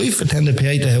 My wife attended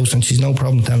Pieta House and she's no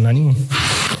problem telling anyone.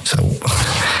 So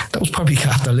that was probably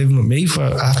after living with me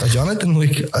after Jonathan,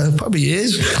 like, it probably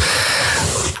is.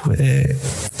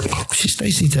 She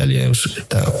Stacey tell you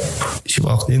that she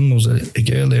walked in, there was a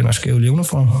girl there in her school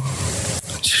uniform.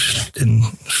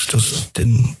 She just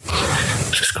didn't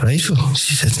disgraceful.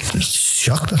 She said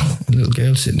shocked her, a little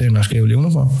girl sitting there in her school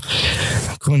uniform.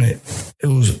 It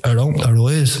was her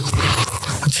eyes.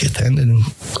 And she attended, and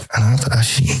after that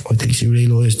I think she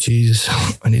realised, Jesus,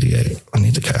 I need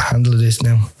to get a handle of this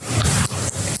now.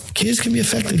 Kids can be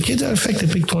affected. Kids are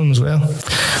affected big time as well.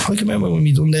 I can remember when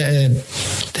we done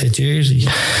the jersey.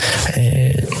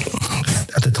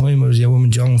 At the time, there was a woman,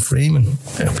 Joan Freeman,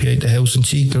 up here at the house, and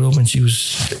she grew up, and she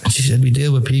said we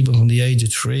deal with people from the age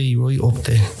of 3 right up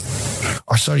to,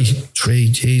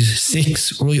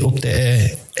 6 right up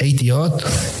to 80 odd.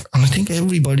 And I think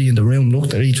everybody in the room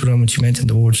looked at each other when she mentioned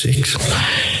the word 6.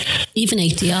 Even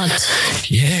 80 odd.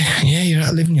 Yeah, you're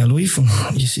out living your life and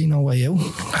you see no way out.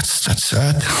 That's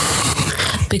sad.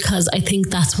 Because I think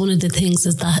that's one of the things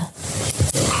is that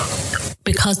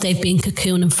because they've been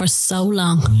cocooning for so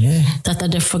long that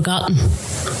they're forgotten,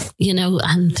 you know.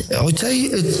 And I'd say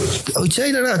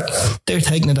that they're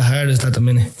taking it the hardest at the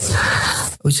minute.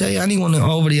 I'd say anyone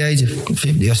over the age of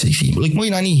 50 or 60, like my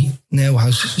nanny now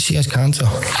has cancer,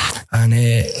 and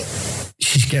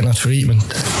she's getting her treatment.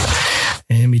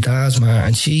 My dad's man,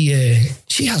 and she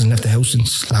hasn't left the house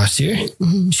since last year.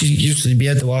 Mm-hmm. She used to be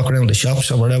able to walk around the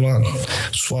shops or whatever, and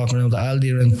just walk around the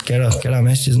Aldi and get her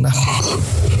messages and that.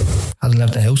 Hasn't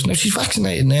left the house. Now she's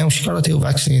vaccinated now. She got her 2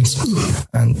 vaccines,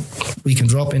 and we can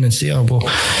drop in and see her. But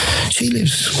she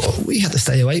lives. We had to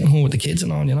stay away from her with the kids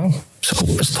and all, you know. So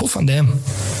it's tough on them.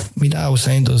 My dad was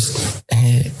saying to us,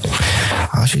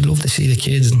 she'd love to see the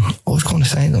kids, and I was kind of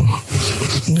saying to them,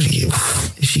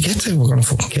 if she gets it, we're going to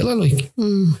fucking kill her, like.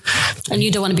 And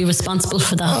you don't want to be responsible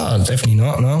for that? Oh, definitely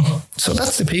not, no. So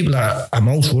that's the people that are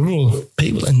most vulnerable,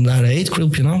 people in that age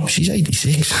group, you know. She's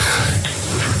 86.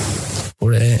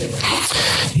 But they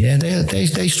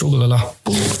struggle a lot.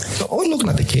 But I'm looking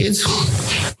at the kids.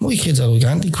 My kids are like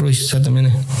antichrists at the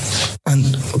minute.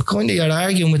 And kind of you're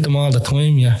arguing with them all the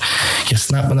time. You're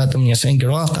snapping at them. You're saying, get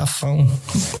off that phone.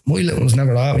 My little one's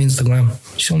never off Instagram.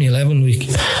 She's only 11 week.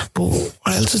 But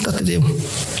what else is that to do?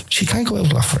 She can't go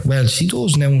out with her. Well, she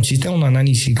does now. When she's down on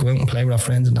nanny, she go out and play with her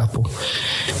friends and that. But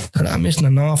they're missing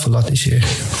an awful lot this year.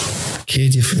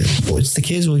 Kids, but it's the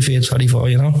kids we feel sorry for,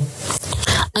 you know.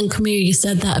 And come here, you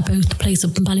said that about the place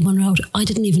up in Ballymun Road. I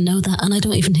didn't even know that, and I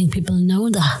don't even think people know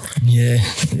that. Yeah,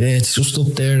 it's just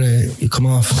up there. You come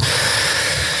off.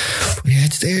 Yeah,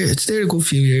 it's there a good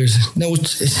few years. No, it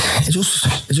just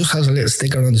has a little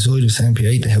sticker on the side of saying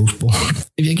Pieta House. But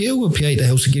if you Google Pieta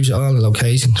House, it gives you all the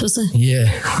locations. Does it?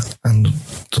 Yeah, and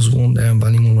there's one there in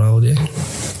Ballymun Road. Yeah,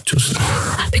 just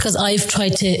because I've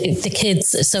tried the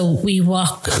kids. So we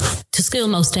walk to school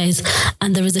most days,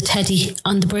 and there is a teddy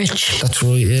on the bridge. That's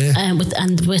right. Yeah, with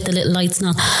the little lights and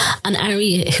all. And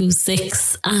Ari, who's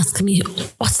 6, asked me,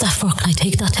 "What's that for? Can I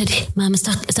take that teddy, Mum? Is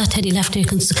that teddy left here?"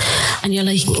 And you're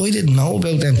like, I didn't know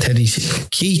about them teddies.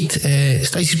 Keith,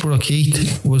 Stacey's brother Keith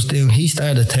he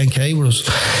started 10k with us,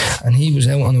 and he was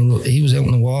out on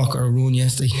a walk or a run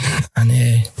yesterday, and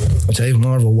I'd say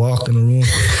more of a walk than a run.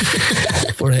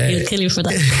 But he'll kill you for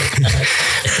that.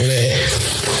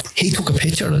 But he took a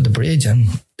picture of the bridge, and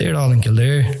they're all in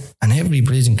Kildare, and every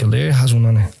bridge in Kildare has one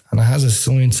on it, and it has a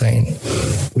sign saying,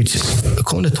 which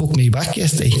kind of took me back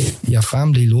yesterday, your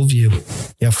family love you,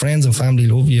 your friends and family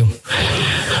love you.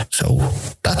 So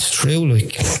that's true,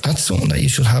 like that's something that you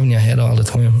should have in your head all the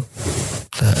time.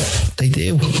 That they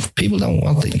do. People don't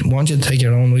want you to take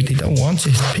your own route. They don't want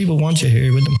you. People want you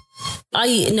here with them.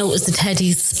 I noticed the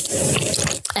teddies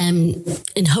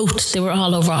in Howth. They were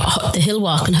all over the hill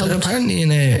walk in Howth. Apparently,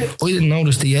 I didn't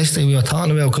notice the yesterday we were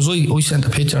talking about, because I sent a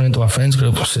picture into our friends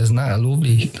group. It says, "Nah,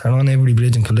 lovely. They're on every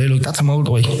bridge in Kildare." Like, that's a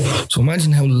motorway. So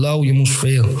imagine how low you must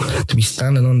feel to be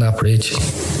standing on that bridge.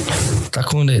 That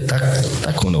kind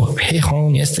of hit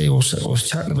home yesterday. I was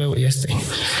chatting about it yesterday,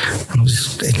 and it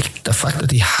was the fact that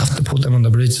they have to put them on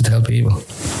the bridge to tell people.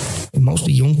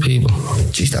 Mostly young people.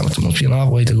 Geez, that must be an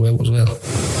awful way to go out as well.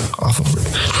 Awful.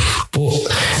 But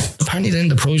apparently then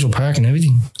the prize will park and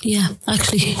everything. Yeah,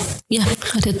 actually. Yeah,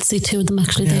 I did see 2 of them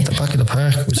actually there. At the back of the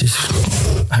park, which is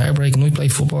heartbreaking. We play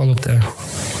football up there.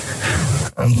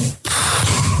 And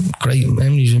great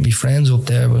memories with my friends up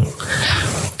there. But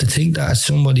to think that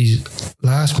somebody's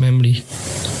last memory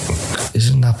is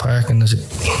in that park, and it's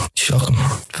shocking.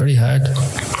 Very hard.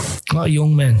 A lot of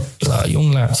young men, a lot of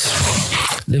young lads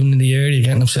living in the area,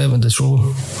 getting themselves into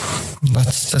trouble.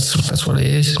 That's what it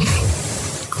is.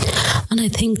 And I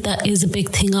think that is a big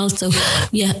thing also.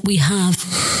 Yeah, we have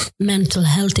mental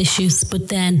health issues, but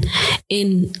then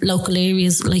in local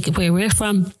areas like where we're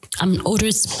from,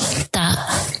 others that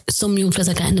some young fellas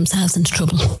are getting themselves into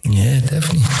trouble. Yeah,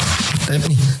 definitely.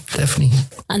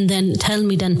 And then tell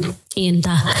me then, Ian,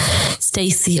 that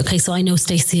Stacey, okay, so I know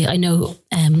Stacey, I know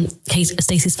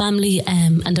Stacey's family,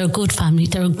 and they're a good family,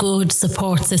 they're a good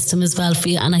support system as well for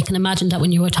you. And I can imagine that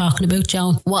when you were talking about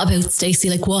Joan, what about Stacey?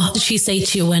 Like, what did she say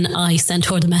to you when I sent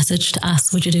her the message to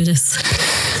ask, would you do this?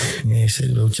 Yeah, I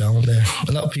said about Joan there.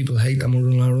 A lot of people hate that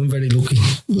mother-in-law. I'm very lucky.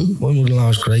 My mother-in-law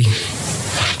is great.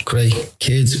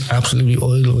 Kids, absolutely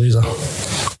idolise her.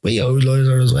 We idolise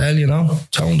her as well, you know.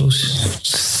 Joan does.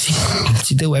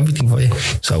 She do everything for you.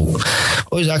 So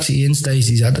I was actually in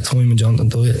Stacey's at the time when Jonathan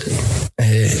died.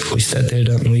 I stayed there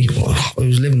that night. I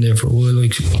was living there for a while,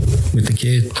 like, with the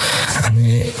kid, and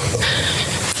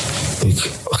like,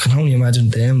 I can only imagine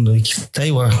them. Like,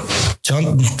 they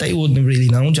wouldn't have really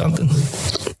known Jonathan,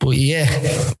 but yeah,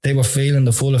 they were feeling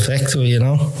the full effects of it, you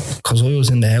know, because I was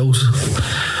in the house.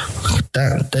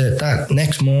 That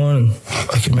next morning,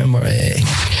 I can remember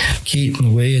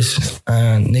Keaton Weiss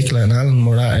and Nicola and Alan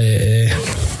were at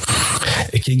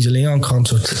a Kings of Leon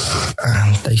concert,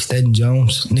 and they stayed in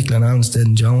Jones. Nicola and Alan stayed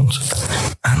in Jones,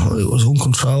 and it was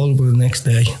uncontrollable the next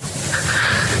day.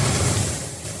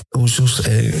 It was just,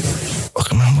 I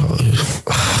can remember,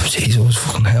 I was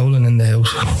fucking howling in the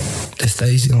house. This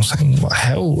day, you know, saying, what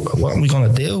are we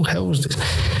going to do? How is this?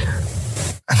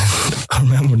 And I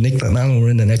remember Nicola and Alan were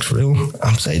in the next room.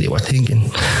 I'm saying they were thinking,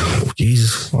 oh,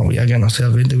 Jesus, what we are getting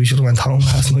ourselves into? We should have went home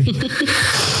last night.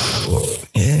 But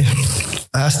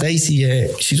yeah, Stacey,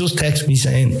 she just texted me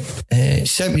saying, she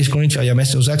sent me a screenshot of your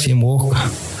message. I was actually in work.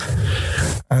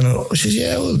 And she said,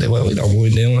 yeah, well, we don't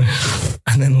mind doing it.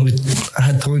 And then I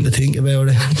had time to think about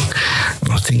it. And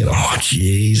I was thinking, oh,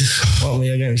 Jesus, what am I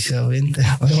getting myself into?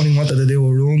 I only wanted to do a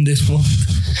room this month.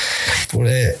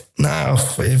 But now,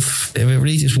 if it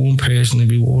reaches one person, it'd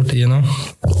be worth it, you know.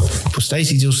 But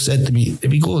Stacey just said to me, it'd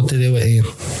be good to do it, Ian.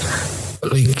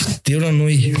 Like, the other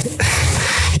night,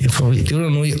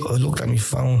 I looked at my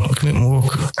phone. I came in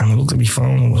work and I looked at my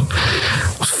phone.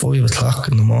 It was 5 o'clock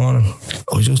in the morning.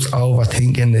 I was just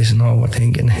overthinking this and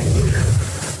overthinking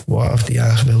it. What if they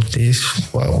ask about this?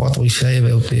 What do I say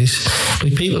about this?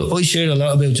 Like, people, I share a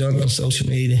lot about Jonathan on social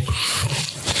media.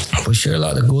 I share a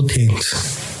lot of good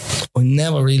things. I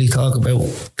never really talk about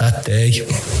that day.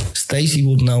 Stacey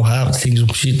wouldn't know half the things.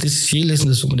 She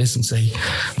listened to some of this and say,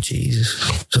 Jesus.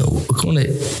 So kind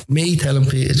of me telling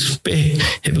people, it's a bit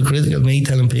hypocritical, me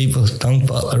telling people, don't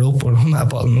bottle her up, or I'm not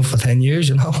bottling up for 10 years,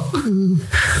 you know.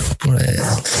 But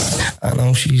I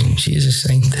know she is a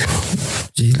saint.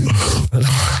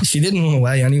 She didn't run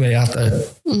away anyway after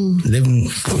living.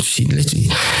 She literally,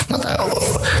 not that,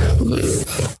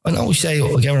 I know we say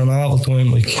I give her an awful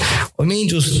time, like, I mean,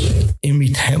 just in my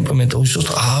temperament, I was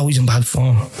just always in bad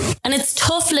form. And it's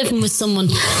tough living with someone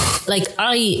like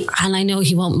I know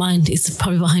he won't mind, he's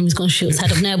probably behind me, he's going to shoot his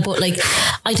head up now, but like,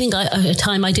 I think at a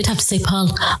time I did have to say,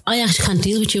 Paul, I actually can't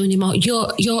deal with you anymore.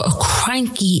 You're a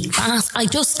cranky ass. I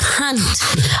just can't.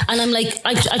 And I'm like,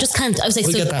 I just can't. I was like,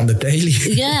 we get that on the daily.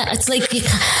 Yeah, it's like,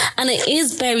 and it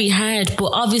is very hard,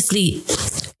 but obviously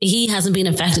he hasn't been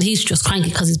affected. He's just cranky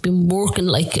because he's been working,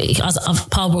 like, as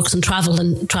Paul works in travel,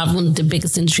 and travel, one of the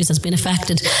biggest industries, has been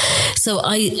affected. So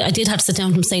I did have to sit down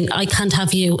with him saying, I can't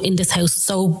have you in this house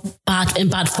so bad, in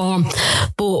bad form.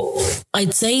 But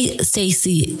I'd say,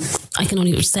 Stacey, I can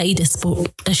only say this,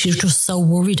 but that she's just so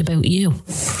worried about you.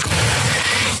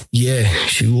 Yeah,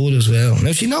 she would as well.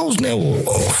 Now she knows now,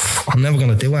 I'm never going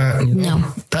to do it. You know?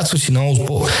 No. That's what she knows,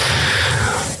 but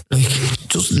like,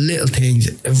 just little things.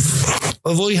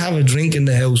 If I have a drink in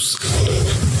the house,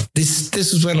 this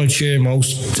is when I share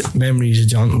most memories of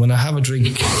John. When I have a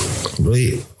drink,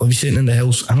 right, I'll be sitting in the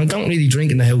house, and I don't really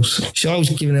drink in the house. She's always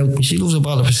giving out, she loves a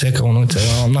bottle of Prosecco, and I'd say,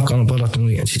 oh, I'm not going to bother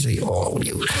tonight. And she'd say, oh,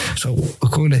 you. So I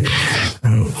kind of,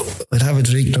 I'd have a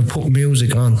drink, and I'd put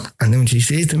music on, and then when she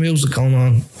sees the music going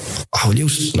on, oh, will you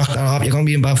knock that off? You're going to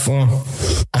be in bad form.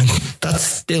 And that's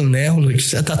still now, like, she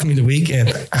said that to me the weekend,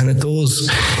 and it does.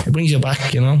 It brings you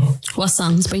back, you know. What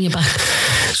songs bring you back?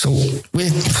 So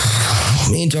with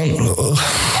me and John,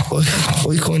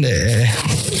 we kind of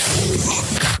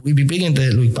we'd be big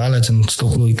into like ballads and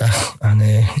stuff like that, and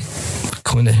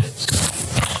kind of,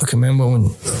 I can remember when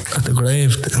at the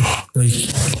grave, like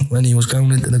when he was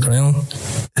going into the ground,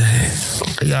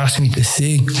 they asked me to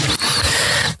sing.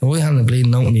 Now I had a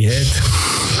bleeding out in my head,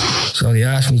 so they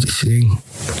asked me to sing,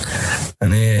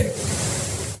 and I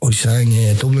sang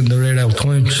Dublin the Red Out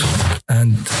Times,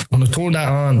 and when I turned that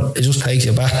on, it just takes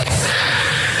you back.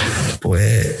 But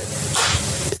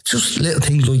just little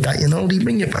things like that, you know, they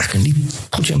bring you back and they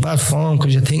put you in bad form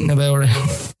because you're thinking about it.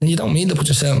 And you don't mean to put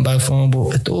yourself in bad form,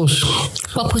 but it does.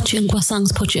 What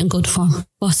songs put you in good form?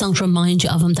 What songs remind you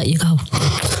of them that you go?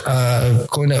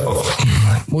 Kind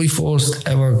of, my first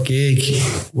ever gig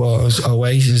was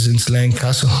Oasis in Slane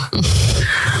Castle.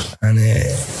 And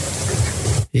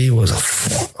he was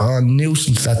a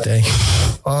nuisance that day.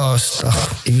 Oh, stop.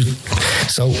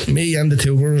 So me and the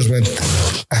two brothers went,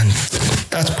 and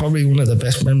that's probably one of the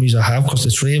best memories I have, because the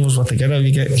three of us were together,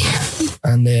 you get me.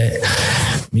 And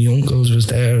my uncles was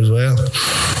there as well.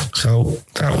 So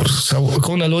I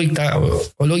kind of like that.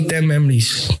 I like them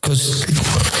memories, because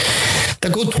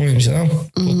they're good times, you know.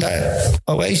 But that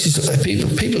Oasis,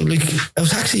 people like, it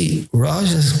was actually Raj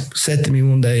said to me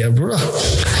one day, brother,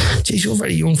 geez, you're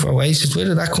very young for Oasis. Where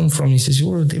did that come from? He says,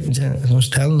 you're a different. And I was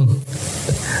telling them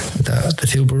that the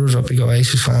two brothers are big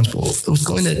Oasis fans, but it was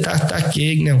kind of that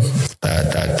gig now.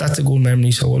 That's a good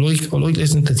memory. So I like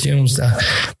listening to tunes that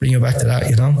bring you back to that,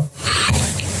 you know.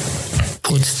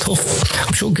 But it's tough.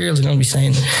 I'm sure girls are going to be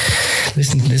saying,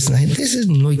 listen to this, and this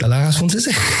isn't like the last ones, is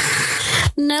it?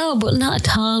 No, but not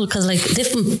at all, because like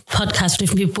different podcasts,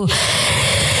 different people.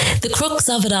 The crux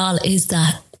of it all is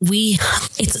that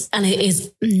it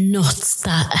is nuts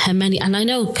that how many, and I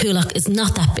know Coolock is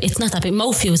not that, it's not that big.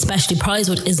 Mofio, especially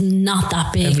Prizewood, is not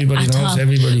that big. Everybody knows all.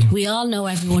 Everybody. We all know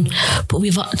everyone, but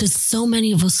there's so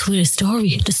many of us with a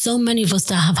story. There's so many of us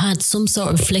that have had some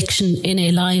sort of affliction in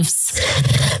our lives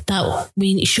that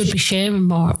we should be sharing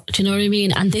more. Do you know what I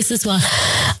mean? And this is what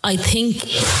I think.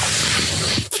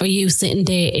 For you sitting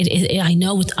there, I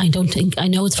know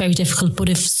it's very difficult, but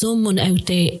if someone out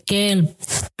there, girl,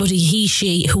 buddy, he,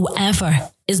 she, whoever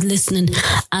is listening,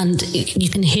 and you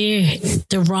can hear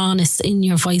the rawness in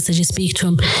your voice as you speak to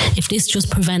him, if this just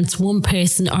prevents one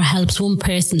person or helps one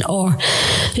person, or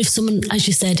if someone, as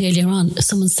you said earlier on,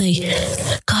 someone say,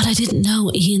 God, I didn't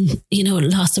know Ian,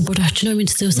 lost a brother, do you know what I mean,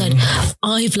 to suicide.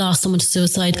 I've lost someone to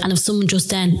suicide, and if someone just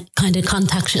then kind of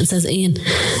contacts you and says, Ian,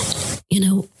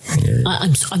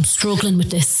 I'm struggling with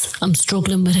this. I'm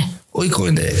struggling with it. I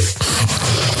kind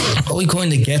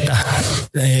of get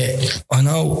that. I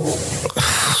know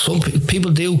some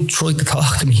people do try to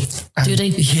talk to me. Do they?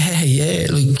 Yeah.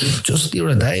 Like just the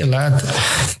other day, a lad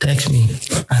texted me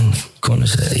and kind of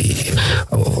said,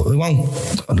 I won't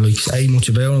say much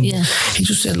about him. Yeah. He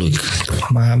just said, look,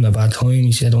 I'm having a bad time.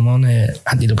 He said, I'm on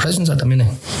antidepressants at the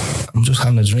minute. I'm just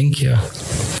having a drink here.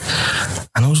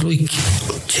 And I was like,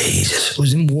 Jesus, I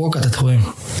was in work at the time.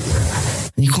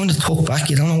 And you kind of talk back,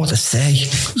 you don't know what to say.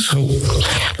 So,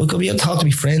 look, I'll be able to talk to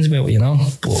my friends about it,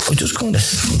 But I just kind of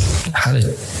had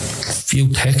a few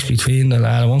texts between the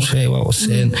lad. I won't say what I was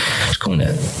saying.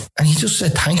 And he just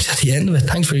said thanks at the end of it.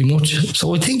 Thanks very much.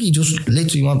 So I think he just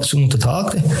literally wanted someone to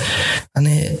talk to. And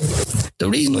the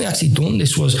reason I actually done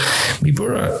this was my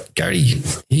brother, Gary,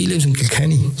 he lives in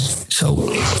Kilkenny.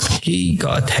 So he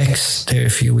got a text there a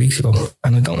few weeks ago.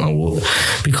 And I don't know what,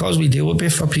 because we do a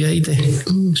bit for Pieta,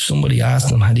 somebody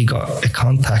asked him had he got a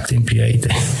contact in Pieta,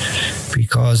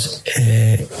 because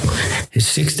his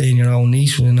 16-year-old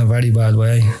niece was in a very bad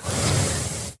way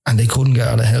and they couldn't get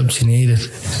her the help she needed.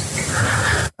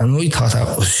 And I thought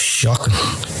that was shocking.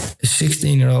 A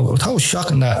 16-year-old, I thought it was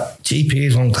shocking that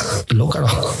GPs won't look at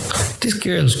her. This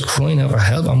girl's crying out for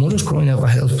help, her mother's crying out for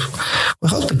help. I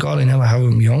hope to God I never have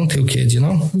with my own two kids,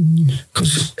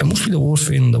 because it must be the worst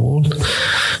feeling in the world.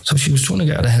 So she was trying to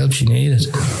get her the help she needed,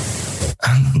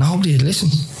 and nobody had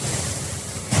listened.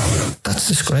 That's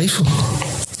disgraceful.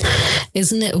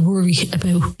 Isn't it a worry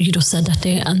about, you just said that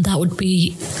there, and that would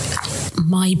be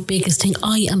my biggest thing.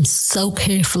 I am so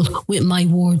careful with my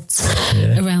words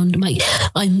around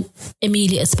I'm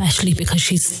Amelia, especially because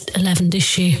she's 11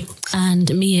 this year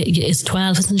and Mia is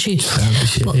 12, isn't she? 12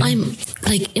 this year, but I'm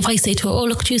like, if I say to her, oh,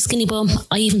 look at you, skinny bum,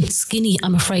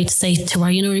 I'm afraid to say to her,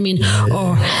 you know what I mean?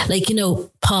 Or like,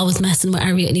 Paul was messing with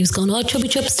Ari and he was going, oh, chubby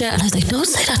upstairs, and I was like, don't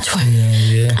say that to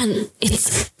her. And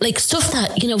it's like stuff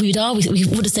that we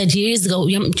would have said years ago.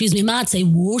 Excuse me, mad say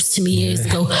worse to me years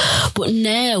ago, but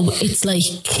now it's like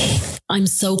I'm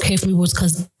so careful with words,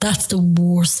 because that's the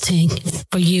worst thing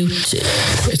for you to.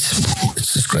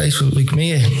 It's disgraceful. Like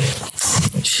Mia,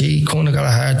 she kind of got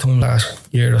a hard time last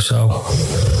year or so,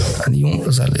 and the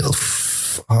uncle's that little.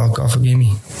 Oh, God forgive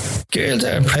me. Girls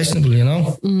are impressionable,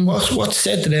 What's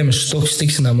said to them is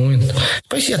sticks in their mind.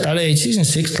 Especially at that age. She's in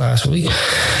 6th class.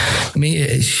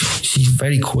 She's a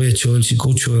very quiet child. She's a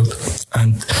good child.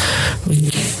 And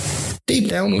deep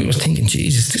down we was thinking,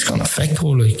 Jesus, this is going to affect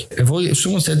her. If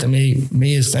someone said to me,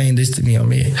 Mia's saying this to me, or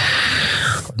Mia,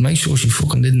 I'd make sure she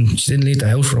didn't leave the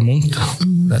house for a month.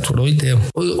 That's what I'd do.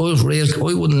 I was real.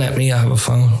 I wouldn't let Mia have a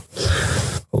phone.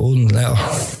 I wouldn't let her.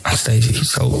 And Stacey,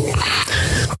 so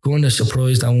I kind of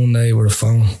surprised that one day with a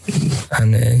phone,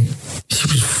 and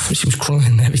she was crying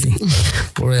and everything,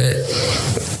 but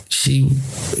she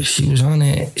was on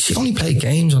it. She only played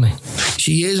games on it.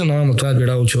 She is a normal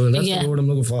 12-year-old child. That's the word I'm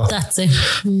looking for. That's it.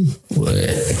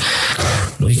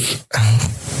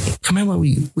 Come remember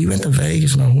we went to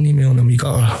Vegas on our honeymoon and we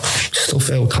got our stuff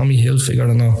out, Tommy Hilfiger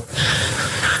and all.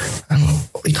 And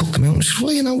I took them out and she said,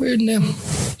 why are you not wearing them?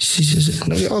 She says,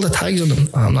 no, all the tags on them.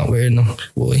 Oh, I'm not wearing them.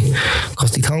 Why?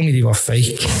 Because they told me they were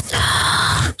fake.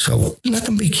 So let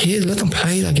them be kids, let them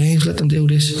play their games, let them do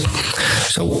this.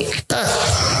 So that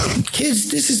kids,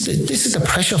 this is the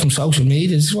pressure from social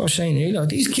media. This is what I was saying earlier.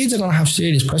 These kids are gonna have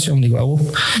serious pressure when they grow up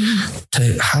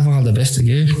to have all the best of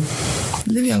gear.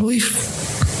 Live your life.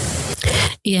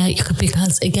 Yeah,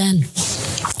 because again,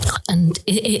 and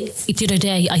the other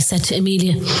day I said to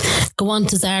Amelia, go on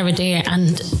to Zara there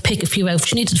and pick a few outfits.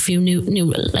 She needed a few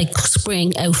new like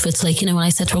spring outfits, like, you know, and I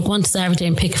said to her, go on to Zara there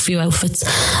and pick a few outfits,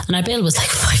 and our bill was like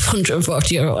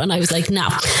 €540, and I was like, no,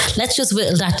 let's just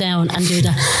whittle that down and do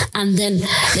that. And then,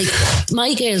 like,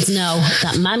 my girls know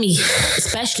that Mammy,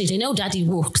 especially, they know Daddy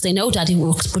works,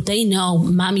 but they know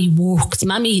Mammy works.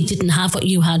 Mammy didn't have what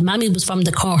you had. Mammy was from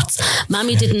the courts.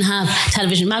 Mammy didn't have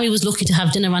television. Mammy was lucky to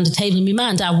have dinner on the table. My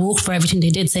man and dad worked for everything they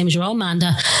did, same as your own man,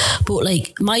 Dad. But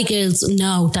like, my girls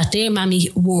know that their Mammy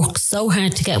works so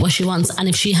hard to get what she wants, and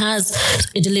if she has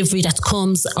a delivery that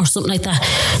comes or something like that,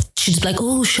 she's like,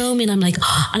 oh, show me. And I'm like,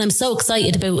 oh, and I'm so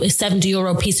excited about a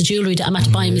 €70 piece of jewellery that I'm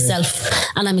at buying myself,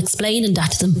 and I'm explaining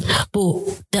that to them.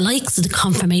 But the likes of the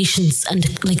confirmations, and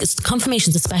like, it's the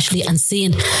confirmations especially, and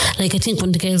seeing, like, I think one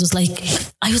of the girls was like,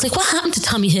 I was like, what happened to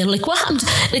Tommy Hill? Like, what happened?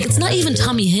 Like, it's not even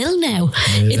Tommy Hill now.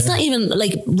 It's not even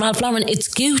like Ralph Lauren, it's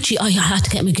Gucci. I had to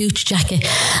get my Gucci jacket.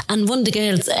 And one of the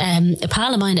girls, a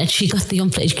pal of mine, and she got the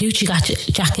unfitted Gucci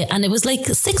jacket, and it was like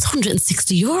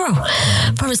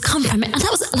 €660 for his confirmation, and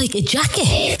that was like a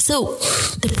jacket. So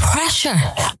the pressure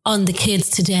on the kids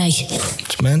today,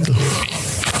 it's mental.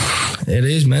 It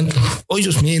is mental. I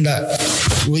just mean that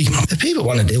if people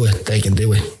want to do it, they can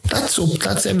do it.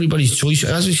 That's everybody's choice.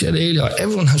 As we said earlier,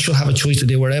 everyone should have a choice to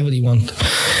do whatever they want.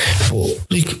 But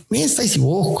like, me and Stacey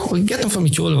walk, we can get them from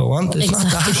each other if I want. It's not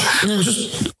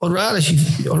that. I'd rather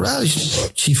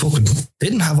she fucking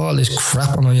didn't have all this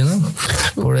crap on her, you know.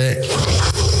 But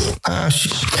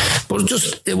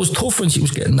it was tough when she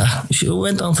was getting that. She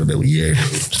went on for about a year.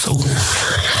 So.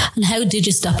 And how did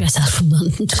you stop yourself from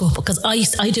wanting to go up? Because I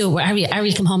do it where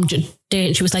Ari came home there,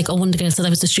 and she was like, oh, one of the girls said I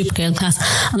was the stupid girl in class,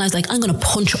 and I was like, I'm going to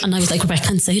punch her, and I was like, Rebecca, I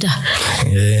can't say that.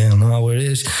 Yeah, no, it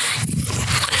is.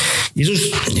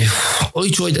 I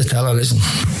tried to tell her, listen,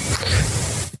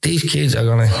 these kids are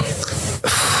going to,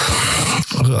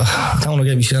 I don't want to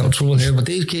get myself in trouble here, but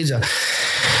these kids are,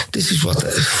 this is what,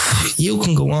 you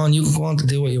can go on to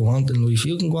do what you want in life.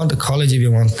 You can go on to college if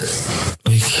you want.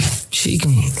 Like,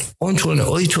 I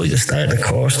try to start the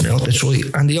course now to try,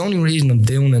 and the only reason I'm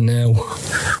doing it now,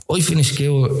 I finished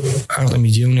school after my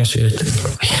junior cert.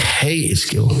 I hated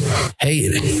school,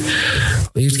 hated it.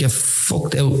 I used to get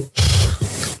fucked out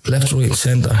left, right and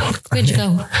centre. Where'd you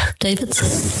go? David's?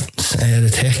 The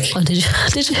Tech. Oh, did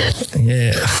you?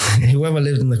 Yeah. Whoever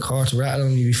lived in the courts rattled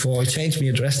on me before. I changed my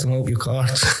address to Mobile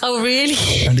Courts. Oh, really?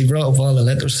 And they brought up all the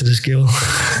letters to the school.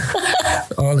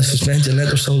 All the suspension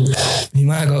letters. So my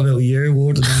man got about a year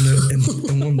worth of them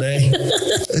in one day.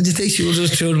 Did you think she was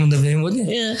just throwing them in the bin, wouldn't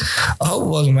you? Yeah. I hope it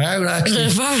wasn't Margaret, actually.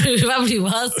 Probably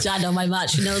was. I know my mom,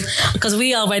 she knows. Because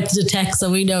we all went to the Tech, so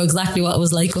we know exactly what it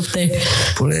was like up there.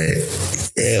 But I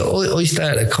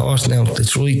started a course now to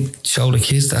try to show the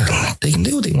kids that they can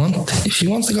do what they want. If she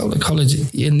wants to go to college,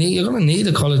 you're going to need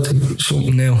a college to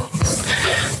something now.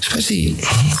 Especially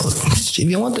if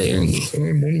you want to earn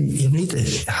money, you need to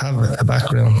have a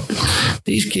background.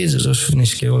 These kids have just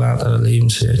finished school after they're leaving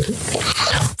cert,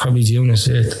 probably junior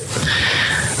cert,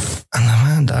 and the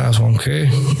man dads won't care.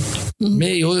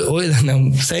 Me,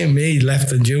 me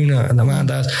left in junior, and the man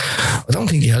dads, I don't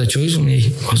think he had a choice with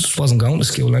me. I just wasn't going to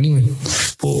school anyway.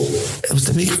 But it was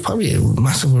probably a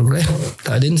massive regret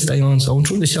that I didn't stay on. So I'm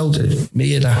trying to show to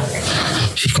Mia that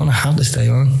she's going to have to stay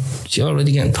on. She's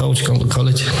already getting told she's going to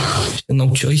college. She had no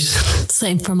choice.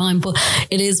 Same for mine, but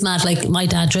it is mad. Like, my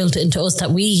dad drilled it into us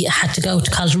that we had to go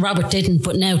to college. Robert didn't,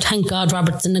 but now, thank God,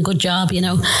 Robert's in a good job, you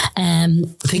know. I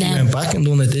think he went back and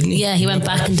done it, didn't he? Yeah, he went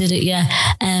back and did it, yeah.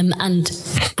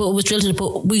 But it was drilled in it.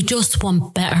 But we just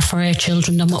want better for our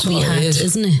children than what we had,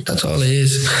 isn't it? That's all it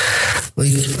is.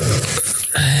 Like,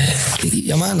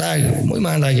 my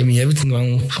man and dad gave me everything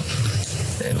growing up.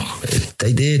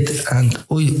 They did, and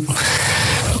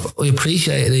I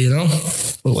appreciated it, you know.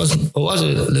 I was a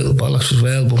little bollocks as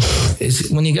well, but it's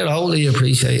when you get older, you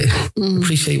appreciate it.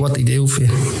 Appreciate what they do for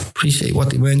you. Appreciate what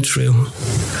they went through.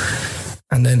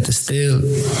 And then to still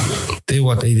do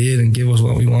what they did and give us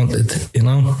what we wanted, you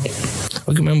know.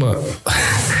 I can remember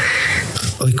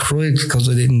I cried because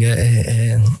I didn't get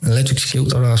an electric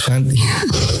scooter or a shanty.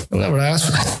 I never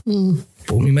asked for it.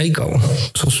 But my mate got one.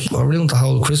 So I ruined the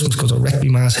whole Christmas because I wrecked my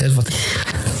man's head with it.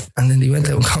 And then they went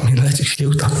out and got me an electric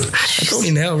scooter. I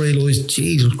only now realised,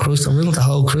 Jesus Christ, I ruined the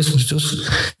whole Christmas just...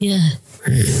 Yeah.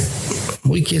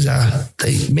 My kids are...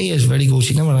 Mia's very good.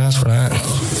 She never asked for that.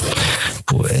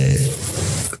 But...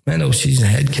 Menno, she's a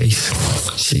head case.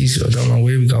 I don't know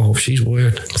where we go. She's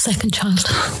weird. Second child.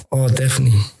 Oh,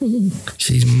 definitely.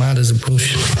 She's mad as a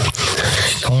bush.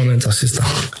 She torments her sister.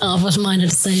 Oh, but mine are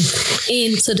the same.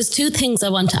 Ian, so there's two things I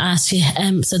want to ask you.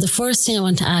 So the first thing I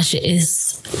want to ask you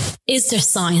is there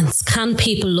science? Can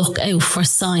people look out for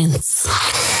science?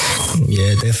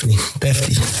 Yeah, definitely.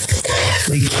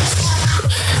 Like,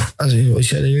 as I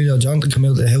said earlier, John could come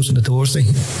out of the house on the Thursday.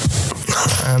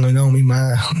 And I know me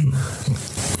ma,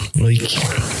 like,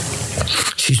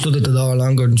 she stood at the door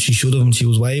longer than she should have, and she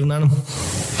was waving at him.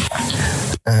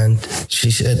 And she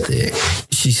said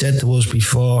to us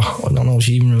before, I don't know if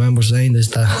she even remembers saying this,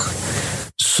 that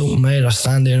something made her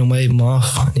stand there and wave him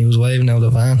off, and he was waving out the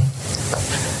van.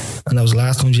 And that was the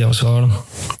last time she ever saw him.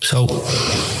 So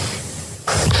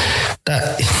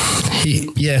that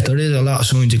there is a lot of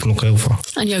signs you can look out for.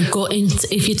 And your gut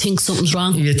if you think something's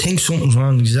wrong. You think something's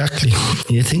wrong, exactly.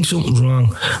 You think something's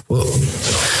wrong. Well,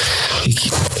 you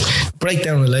break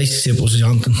down a relationship with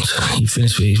Jonathan. He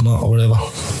finished with his mom or whatever,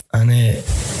 and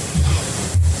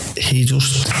he took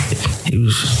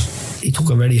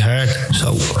it very hard.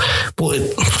 So, but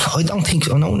I don't think,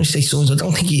 I know when I say sons, I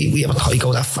don't think we ever thought he'd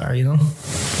go that far, you know.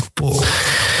 But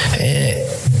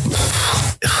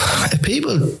if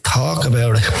people talk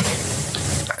about it,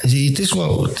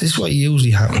 this is what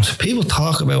usually happens. People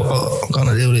talk about, I'm going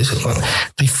to do this.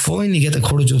 They finally get the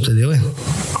courage up to do it.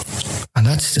 And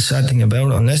that's the sad thing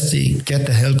about it. Unless they get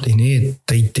the help they need,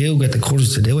 they do get the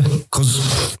courage to do it.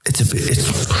 Because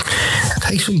it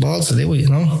takes some balls to do it, you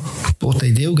know. But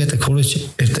they do get the courage.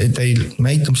 If they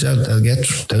make themselves, they'll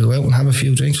go out and have a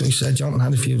few drinks. Like you said, Jonathan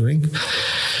had a few drinks.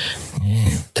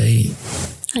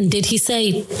 And did he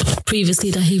say previously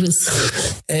that he was...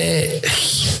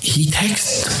 he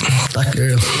texted that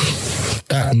girl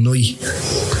that night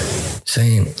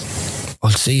saying, I'll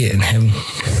see you in heaven.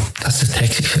 That's the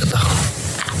text he said though.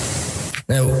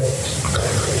 Now,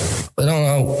 I don't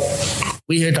know.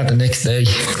 We heard that the next day,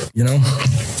 you know.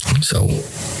 So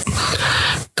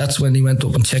that's when he went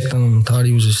up and checked on him and thought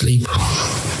he was asleep.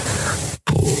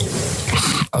 But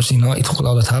obviously not. He took a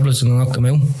lot of tablets and knocked him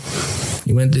out.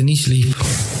 He went in his sleep.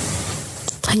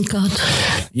 Thank God.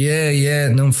 Yeah.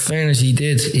 No, in fairness, he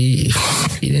did. He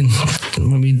didn't.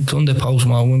 When we done the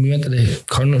postmortem, when we went to the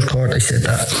coroner's court, they said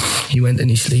that he went in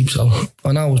his sleep. So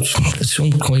I know it's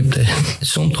some type of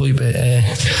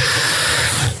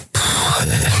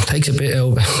takes a bit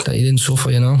out of it that he didn't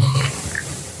suffer, you know.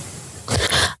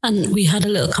 And we had a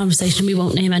little conversation. We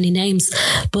won't name any names,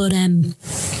 but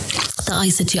that I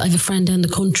said to you, I have a friend down the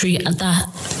country, and that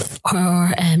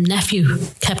her nephew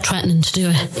kept threatening to do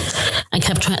it and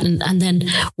kept threatening, and then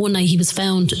one night he was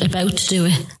found about to do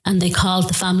it, and they called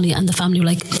the family, and the family were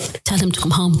like, tell him to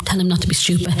come home, tell him not to be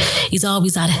stupid, he's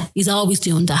always at it, he's always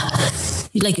doing that.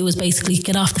 Like, it was basically,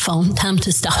 get off the phone, tell him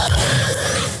to stop.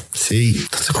 See,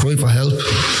 that's a cry for help.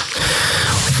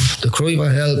 The cry for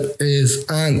help is,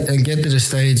 and get to the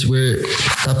stage where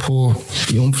that poor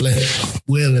young fella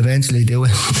will eventually do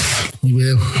it. He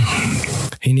will.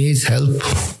 He needs help.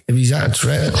 If he's at a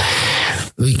threat,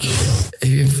 like,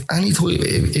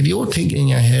 if you're thinking in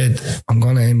your head, I'm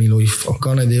gonna end my life, I'm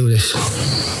gonna do this,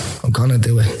 I'm gonna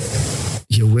do it,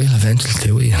 you will eventually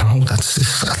do it, you know. That's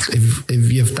just,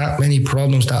 if you have that many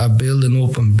problems that are building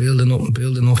up,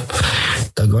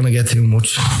 they're gonna get too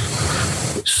much.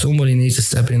 Somebody needs to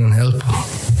step in and help.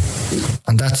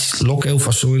 And that's, look out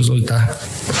for signs like that.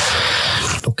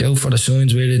 Look out for the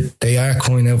signs where they are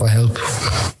crying out for help.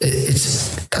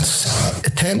 That's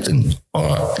attempting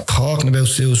or talking about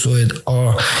suicide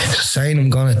or saying I'm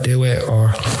gonna do it,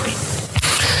 or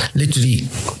literally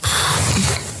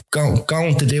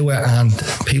going to do it, and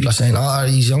people are saying,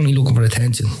 he's only looking for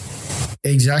attention.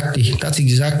 Exactly. That's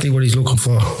exactly what he's looking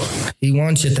for. He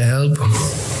wants you to help him.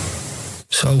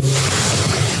 So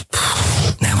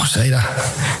never say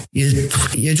that.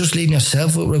 You're just leaving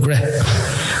yourself with regret.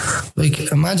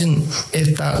 Like, imagine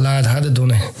if that lad had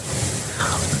done it.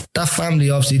 That family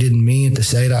obviously didn't mean to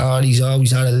say that, he's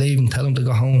always had to leave and tell him to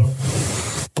go home.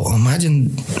 But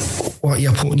imagine what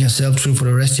you're putting yourself through for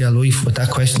the rest of your life with that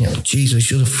question. Jeez, I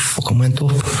should have fucking went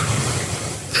up.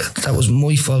 That was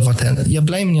my fault for telling. You're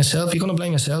blaming yourself. You're going to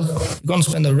blame yourself. You're going to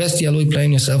spend the rest of your life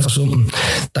blaming yourself for something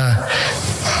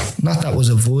that, not that was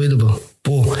avoidable,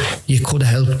 but you could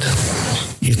have helped.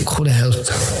 You could have helped.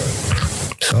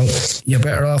 So you're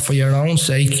better off for your own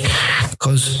sake,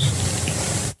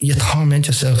 because you torment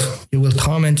yourself. You will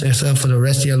torment yourself for the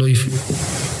rest of your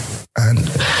life. And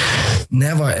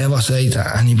never ever say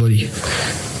to anybody,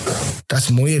 that's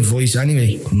my advice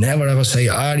anyway, never ever say,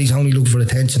 he's only looking for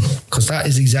attention, because that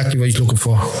is exactly what he's looking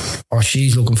for, or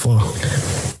she's looking for.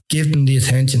 Give them the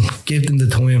attention, give them the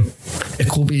time. It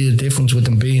could be the difference with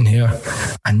them being here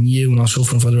and you not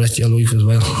suffering for the rest of your life as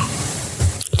well.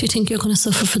 Do you think you're going to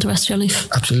suffer for the rest of your life?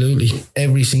 Absolutely,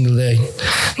 every single day.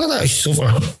 Not that I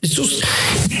suffer, it's just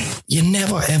you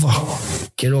never ever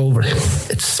get over it.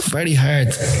 It's very hard.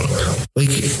 Like,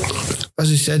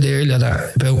 as I said earlier,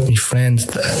 that about my friends,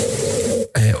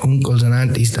 that uncles and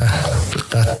aunties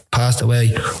that passed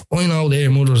away, I know their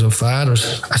mothers and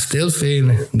fathers are still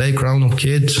feeling it. They've grown up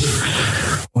kids.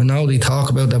 I know they talk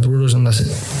about their brothers and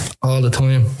that's all the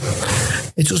time.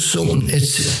 It's just something,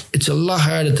 it's a lot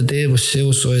harder to deal with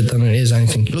suicide than it is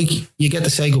anything. Like, you get to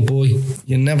say goodbye.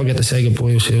 You never get to say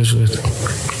goodbye with suicide.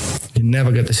 You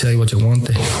never get to say what you want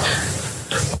to.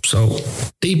 So,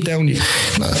 deep down, you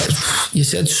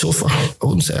said suffer. I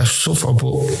wouldn't say I suffer,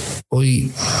 but I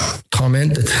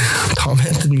tormented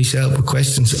myself with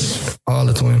questions all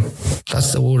the time.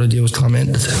 That's the word I'd use,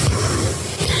 tormented.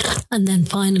 And then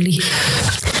finally,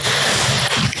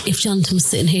 if Jonathan was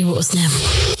sitting here with us now,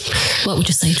 what would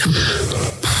you say to him?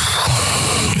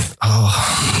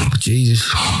 Oh,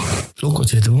 Jesus, look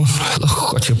what you're doing.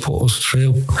 Look what you put us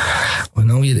through. I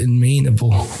know you didn't mean it,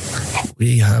 but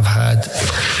we have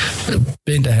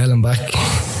been to hell and back.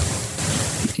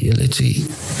 You literally,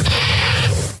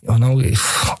 I know,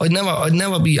 I'd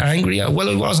never be angry. Well,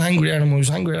 I was angry at him. I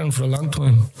was angry at him for a long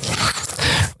time.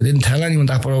 I didn't tell anyone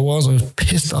that, but I was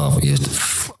pissed off. I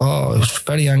was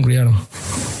very angry at him.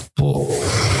 But,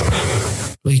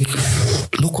 like,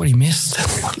 look what he missed.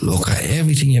 Look at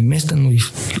everything you missed in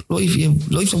life. Life's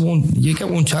you get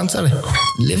one chance at it.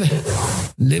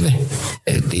 Live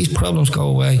it. These problems go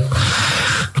away.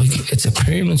 Like, it's a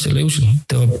permanent solution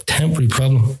to a temporary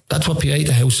problem. That's what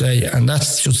Pieta House say, and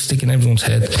that's just sticking in everyone's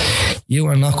head. You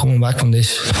are not coming back from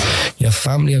this. Your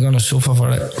family are going to suffer for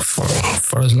it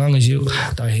for as long as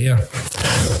they're here,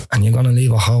 and you're going to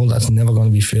leave a hole that's never going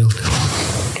to be filled,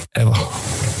 ever.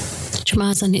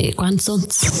 Jamal's and your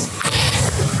grandsons?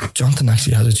 Jonathan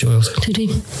actually has a child. Did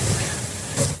he?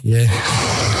 Yeah.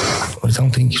 I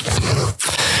don't think...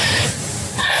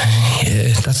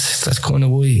 Yeah, that's kind of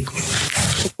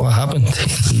what happened.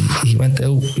 He went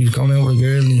out, he was going out with a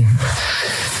girl, and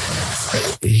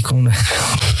he kind of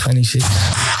 26,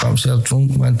 got himself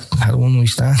drunk, had a one-night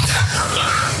stand,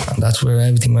 and that's where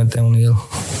everything went downhill.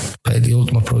 Paid the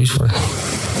ultimate price for it.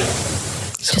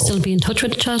 So, you still be in touch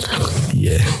with the child?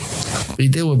 Yeah, we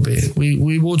do a bit.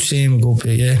 We would see him a good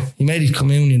bit, yeah. He made his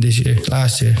communion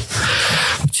last year.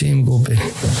 We'd see him a good bit.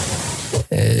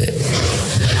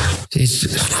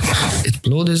 It's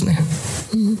blood, isn't it?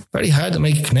 Mm-hmm. Very hard to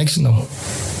make a connection though.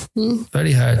 Mm-hmm.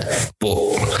 Very hard.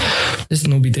 But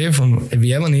listen, I'll be there for him if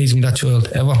he ever needs me, that child,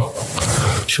 ever.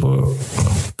 Sure.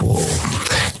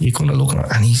 But you're kind of looking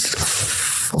at, and he's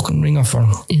fucking ringer for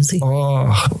him. Is he?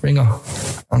 Oh, ringer.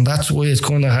 And that's why it's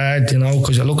kind of hard,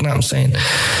 because you're looking at him saying,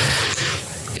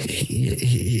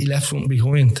 he left something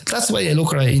behind. That's the way you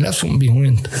look at it. He left something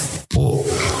behind. But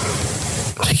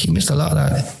he missed a lot of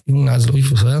that young lad's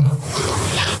life as well.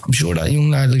 I'm sure that young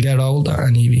lad will get older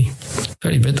and he'll be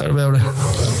very bitter about it.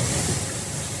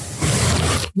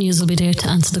 News will be there to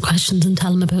answer the questions and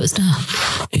tell him about his dad.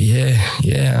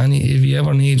 Yeah, and if he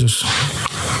ever needs us,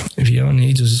 we'll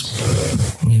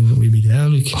be there.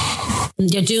 Like.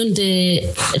 You're doing the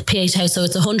Pieta House, so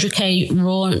it's 100k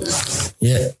run.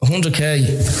 Yeah,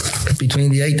 100k between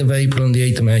the 8th of April and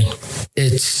the 8th of May.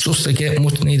 It's just to get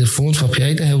much needed funds for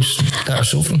Pieta House that are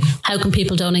suffering. How can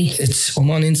people donate?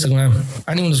 I'm on Instagram.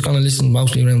 Anyone that's going to listen,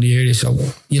 mostly around the area, so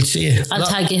you'll see it. I'll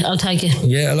tag you.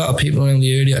 Yeah, a lot of people around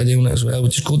the area are doing it as well,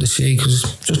 which is good to see, because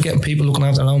it's just getting people looking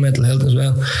after their own mental health as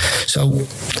well. So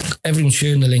everyone's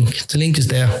sharing the link. The link is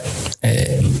there.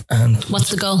 And what's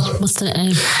the goal? What's the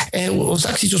aim? It was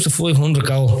actually just a 500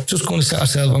 goal. Just going to set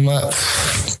ourselves on that.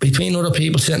 Between other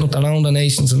people setting up their own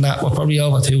donations and that, we're probably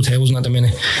over 2,000 at the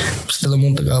minute. Still a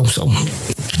month to go. So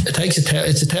it takes it's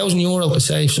 €1,000 to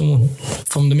save someone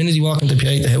from the minute you walk into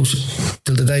Pieta House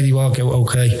till the day they walk out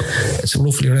okay. It's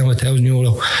roughly around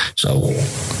 €1,000. So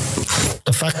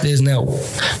the fact is now,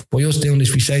 by us doing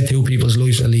this, we saved 2 people's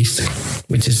lives at least,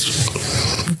 which is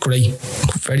great.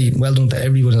 Very well done to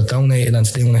everyone that donated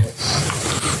and doing it.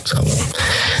 So,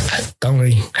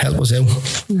 donate, help us out,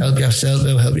 help yourself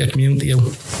out, help your community out.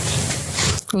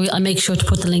 I'll make sure to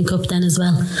put the link up then as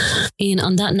well. Ian,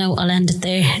 on that note, I'll end it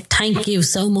there. Thank you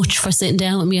so much for sitting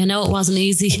down with me. I know it wasn't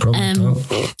easy.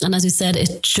 And as you said,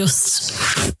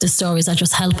 the stories are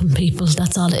just helping people.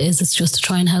 That's all it is. It's just to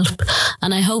try and help.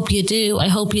 And I hope you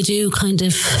do kind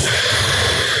of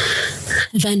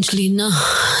eventually not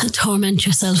torment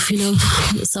yourself,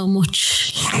 so much.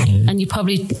 And you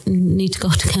probably need to go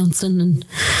to counselling and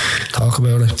talk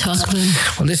about it.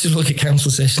 Well, this is like a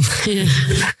counsel session.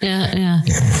 Yeah.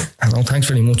 No, thanks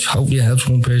very much. Hope you helps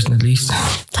one person at least.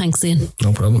 Thanks, Ian.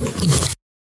 No problem.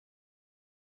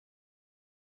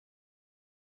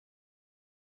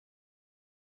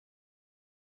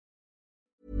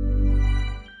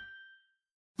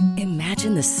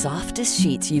 Imagine the softest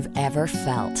sheets you've ever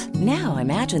felt. Now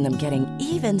imagine them getting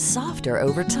even softer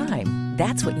over time.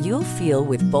 That's what you'll feel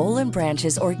with Boll &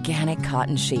 Branch's organic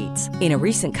cotton sheets. In a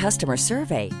recent customer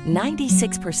survey,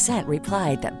 96%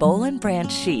 replied that Boll &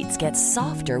 Branch sheets get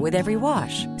softer with every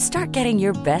wash. Start getting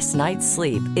your best night's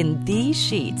sleep in these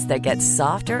sheets that get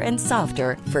softer and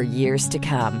softer for years to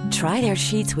come. Try their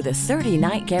sheets with a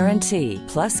 30-night guarantee.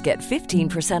 Plus, get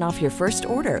 15% off your first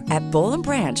order at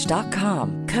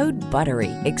bollandbranch.com. Code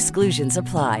BUTTERY. Exclusions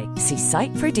apply. See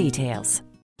site for details.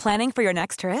 Planning for your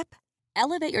next trip?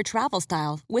 Elevate your travel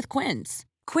style with Quince.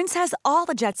 Quince has all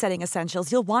the jet-setting essentials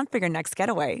you'll want for your next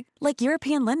getaway, like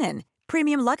European linen,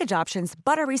 premium luggage options,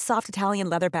 buttery soft Italian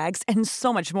leather bags, and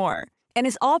so much more. And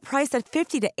is all priced at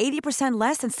 50 to 80%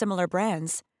 less than similar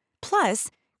brands. Plus,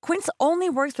 Quince only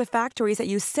works with factories that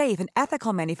use safe and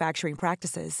ethical manufacturing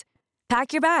practices.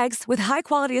 Pack your bags with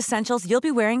high-quality essentials you'll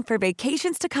be wearing for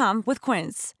vacations to come with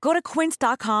Quince. Go to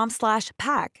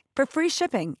quince.com/pack for free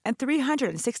shipping and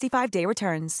 365-day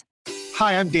returns.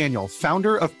 Hi, I'm Daniel,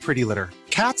 founder of Pretty Litter.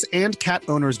 Cats and cat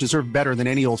owners deserve better than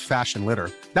any old-fashioned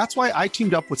litter. That's why I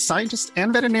teamed up with scientists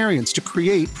and veterinarians to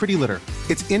create Pretty Litter.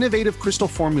 Its innovative crystal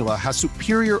formula has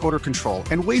superior odor control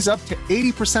and weighs up to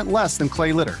 80% less than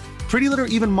clay litter. Pretty Litter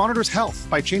even monitors health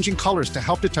by changing colors to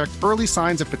help detect early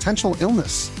signs of potential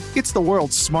illness. It's the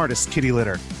world's smartest kitty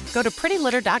litter. Go to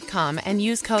prettylitter.com and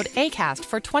use code ACAST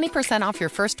for 20% off your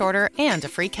first order and a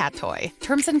free cat toy.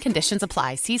 Terms and conditions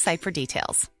apply. See site for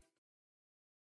details.